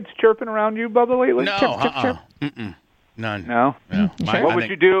young crickets chirping around you, Bubba, lately? No, chirp, chirp. Mm-mm. None. No? Sure. What would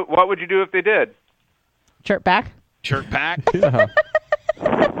you do? What would you do if they did? Chirp back. Chirp back. Yeah.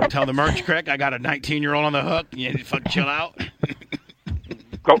 Tell the merch crick I got a 19-year-old on the hook. You fucking chill out.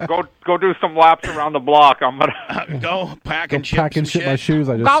 Go do some laps around the block. I'm gonna go pack and shit my shoes.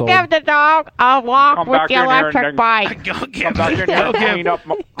 I just go sold. give the dog a walk with the electric bike. Go clean up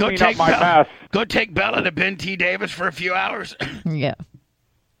my mess. Go take Bella to Ben T. Davis for a few hours. Yeah.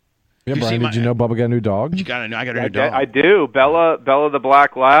 Yeah, Brian, did you know Bubba got a new dog? I got a new dog. I do. Bella the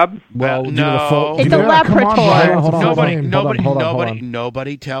black lab. Well, no. It's a Labrador.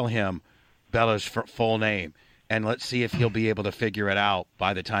 Nobody tell him Bella's full name. And let's see if he'll be able to figure it out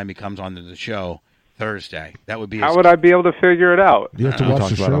by the time he comes on to the show Thursday. That would be. How would I be able to figure it out? You have to watch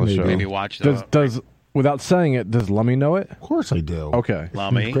the show. Maybe watch the. Does without saying it, does Lummy know it? Of course I do. Okay.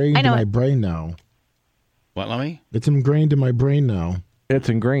 Lummy? It's ingrained in my brain now. What, Lummy? It's ingrained in my brain now. It's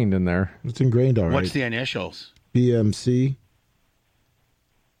ingrained in there. It's ingrained already. What's the initials? BMC.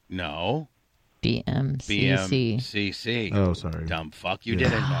 No. BMCC. Oh, sorry. Dumb fuck. You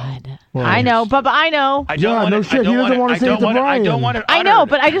didn't know. Well, I know, Bubba. I know. I don't no shit. He doesn't want to say it to Brian. I don't want to. I know,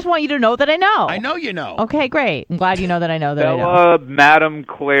 but I just want you to know that I know. I know you know. Okay, great. I'm glad you know that I know that I know. Bella, Madam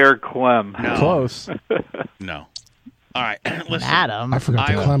Claire Clem. No. Close. No. All right. Listen. Madam. I forgot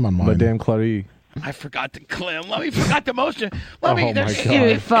to Clem on mine. Madame Clary. I forgot to Clem. Let me forgot the most. Let me. Oh, my God.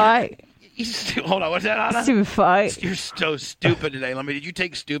 Stupid fight. Hold on. What's that, Anna? Stupid fight. You're so stupid today. Let me. Did you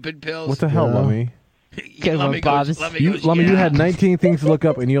take stupid pills? What the hell, Lummy? Lummy, you had 19 things to look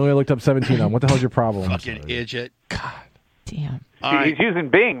up, and you only looked up 17 of them. What the hell's your problem? Fucking idiot. God damn. He's using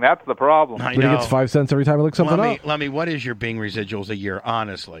Bing. That's the problem. I But know. he gets 5 cents every time he looks something up. Lummy, what is your Bing residuals a year,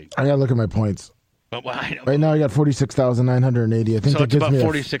 honestly? I gotta look at my points. But right now I got 46,980. I think so that it's gives about me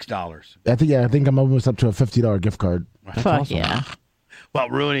 $46. I think I'm almost up to a $50 gift card. Fuck awesome. yeah. Well,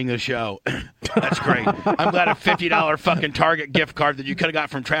 ruining the show. That's great. I'm glad a $50 fucking Target gift card that you could have got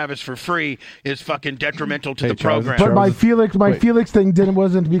from Travis for free is fucking detrimental to the program. But my Felix thing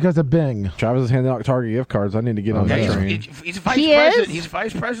wasn't because of Bing. Travis is handing out Target gift cards. I need to get on that train. He's vice president. He's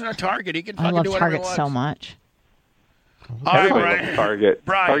vice president of Target. He can fucking love do whatever Target he wants. so much. All right, Everybody Brian. loves Target.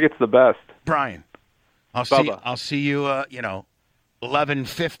 Brian. Target's the best. Brian, I'll see you.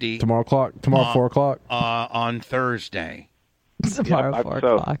 11:50 tomorrow 4 o'clock on Thursday. Tomorrow 4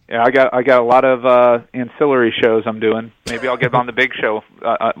 o'clock. Yeah, I got a lot of ancillary shows I'm doing. Maybe I'll get on the big show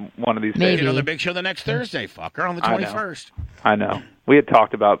one of these days. Get on the big show the next Thursday, fucker, on the 21st. I know. We had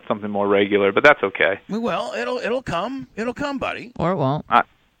talked about something more regular, but that's okay. We will. It'll come. It'll come, buddy. Or it won't.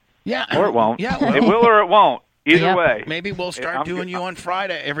 Yeah. Or it won't. Yeah. It will or it won't. Either way. Maybe we'll start doing you on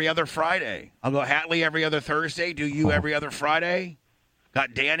Friday, every other Friday. I'll go Hatley every other Thursday. Do you every other Friday?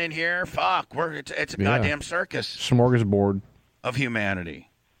 Got Dan in here. Fuck. It's a goddamn circus. Smorgasbord of humanity.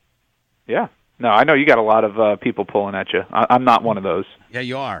 Yeah. No, I know you got a lot of people pulling at you. I'm not one of those. Yeah,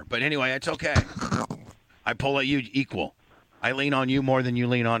 you are. But anyway, it's okay. I pull at you equal. I lean on you more than you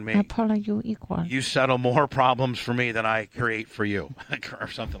lean on me. I pull at you equal. You settle more problems for me than I create for you. Or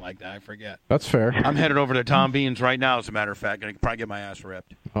something like that. I forget. That's fair. I'm headed over to Tom Bean's right now, as a matter of fact. Going to probably get my ass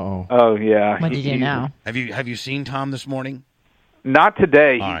ripped. Uh-oh. Oh, yeah. What did you do now? Have you seen Tom this morning? Not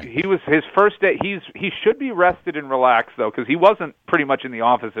today. Right. He was his first day. He should be rested and relaxed though, because he wasn't pretty much in the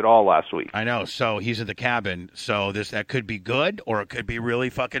office at all last week. I know. So he's at the cabin. So that could be good, or it could be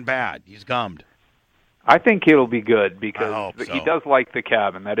really fucking bad. He's gummed. I think it'll be good because so. He does like the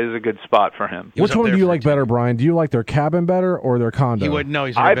cabin. That is a good spot for him. Which one do you like better, Brian? Do you like their cabin better or their condo? You wouldn't know.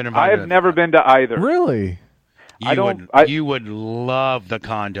 He's never been invited. I've never been to either. Really? You would love the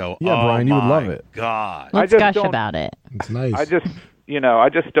condo. Yeah, Brian, you would love it. God. Let's gush about it. It's nice. I just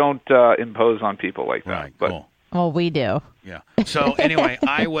don't impose on people like that. Right, but, cool. Well, we do. Yeah. So anyway,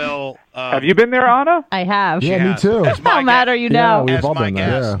 I will. Have you been there, Anna? I have. Yeah, me too. How mad are you now? we've As all my been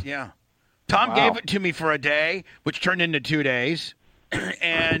there. guest. Yeah. Tom gave it to me for a day, which turned into 2 days,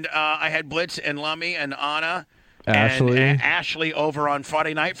 and I had Blitz and Lummy and Anna. Ashley. And Ashley over on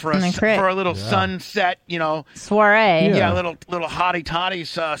Friday night for a little sunset, soiree. Yeah, little hottie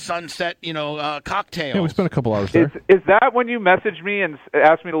toddies sunset, cocktails. Yeah, we spent a couple hours there. Is that when you messaged me and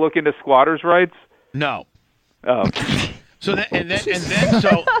asked me to look into squatters' rights? No. Oh. So then,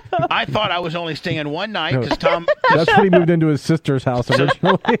 so I thought I was only staying one night because Tom. That's when he moved into his sister's house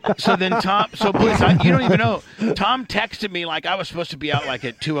originally. So then Blitz, you don't even know. Tom texted me like I was supposed to be out like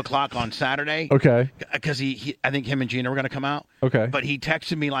at 2:00 on Saturday. Okay. Because I think him and Gina were going to come out. Okay. But he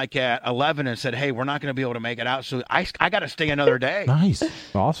texted me like at 11 and said, "Hey, we're not going to be able to make it out, so I got to stay another day." Nice.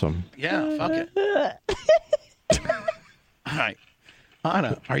 Awesome. Yeah, fuck it. All right,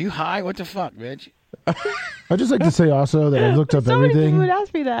 Anna, are you high? What the fuck, bitch? I'd just like to say also that I looked up everything. Who would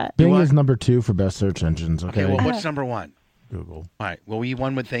ask me that? Bing is number 2 for best search engines. Okay. Well, what's number 1? Google. All right. Well,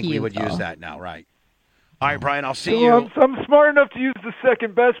 one would think we would use that now, right? All right, Brian. I'll see you. I'm smart enough to use the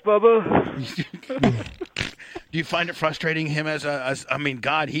second best, Bubba. Do you find it frustrating him as I mean,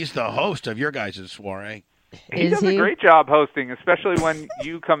 God, he's the host of your guys' soiree. He does a great job hosting, especially when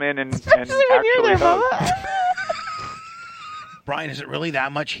you come in and actually host. Brian, is it really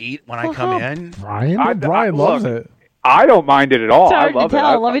that much heat when I come in? Brian loves it. I don't mind it at all. I love it.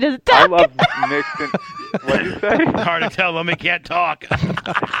 Lummy doesn't talk. I love mixing. What did you say? Hard to tell. Lummy can't talk.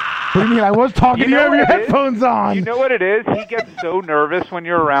 What do you mean? I was talking. You have your headphones on. You know what it is? He gets so nervous when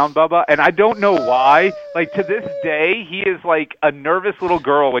you're around, Bubba, and I don't know why. Like, to this day, he is like a nervous little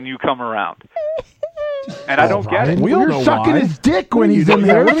girl when you come around. And I don't get it. You're sucking his dick when he's in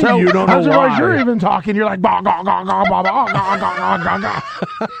there. So you don't know why. You're even talking. You're like, bah, bah, bah, bah, bah, bah, bah, bah,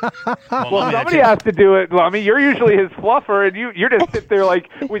 bah. Well, somebody has to do it. Well, I mean, you're usually his fluffer, and you just sit there like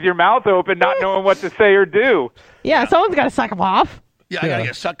with your mouth open, not knowing what to say or do. Yeah, someone's got to suck him off. Yeah, I gotta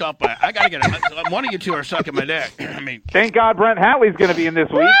get sucked off by. I gotta get. One of you two are sucking my dick. I mean, thank God Brent Hatley's going to be in this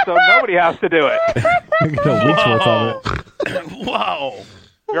week, so nobody has to do it. Whoa.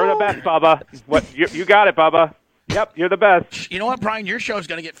 You're the best, Bubba. You got it, Bubba. Yep, you're the best. You know what, Brian? Your show's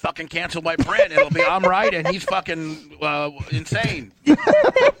going to get fucking canceled by Brent. It'll be I'm right and he's fucking insane.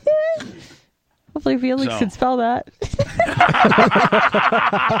 Hopefully Felix can spell that.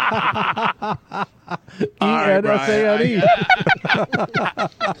 E-N-S-A-N-E.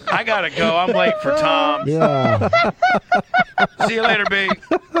 I got to go. I'm late for Tom. Yeah. See you later, B.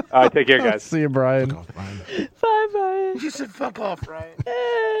 All right, take care, guys. See you, Brian. Bye, Brian. You said fuck off, Brian.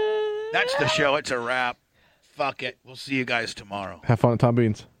 That's the show. It's a wrap. Fuck it. We'll see you guys tomorrow. Have fun at Tom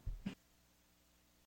Beans.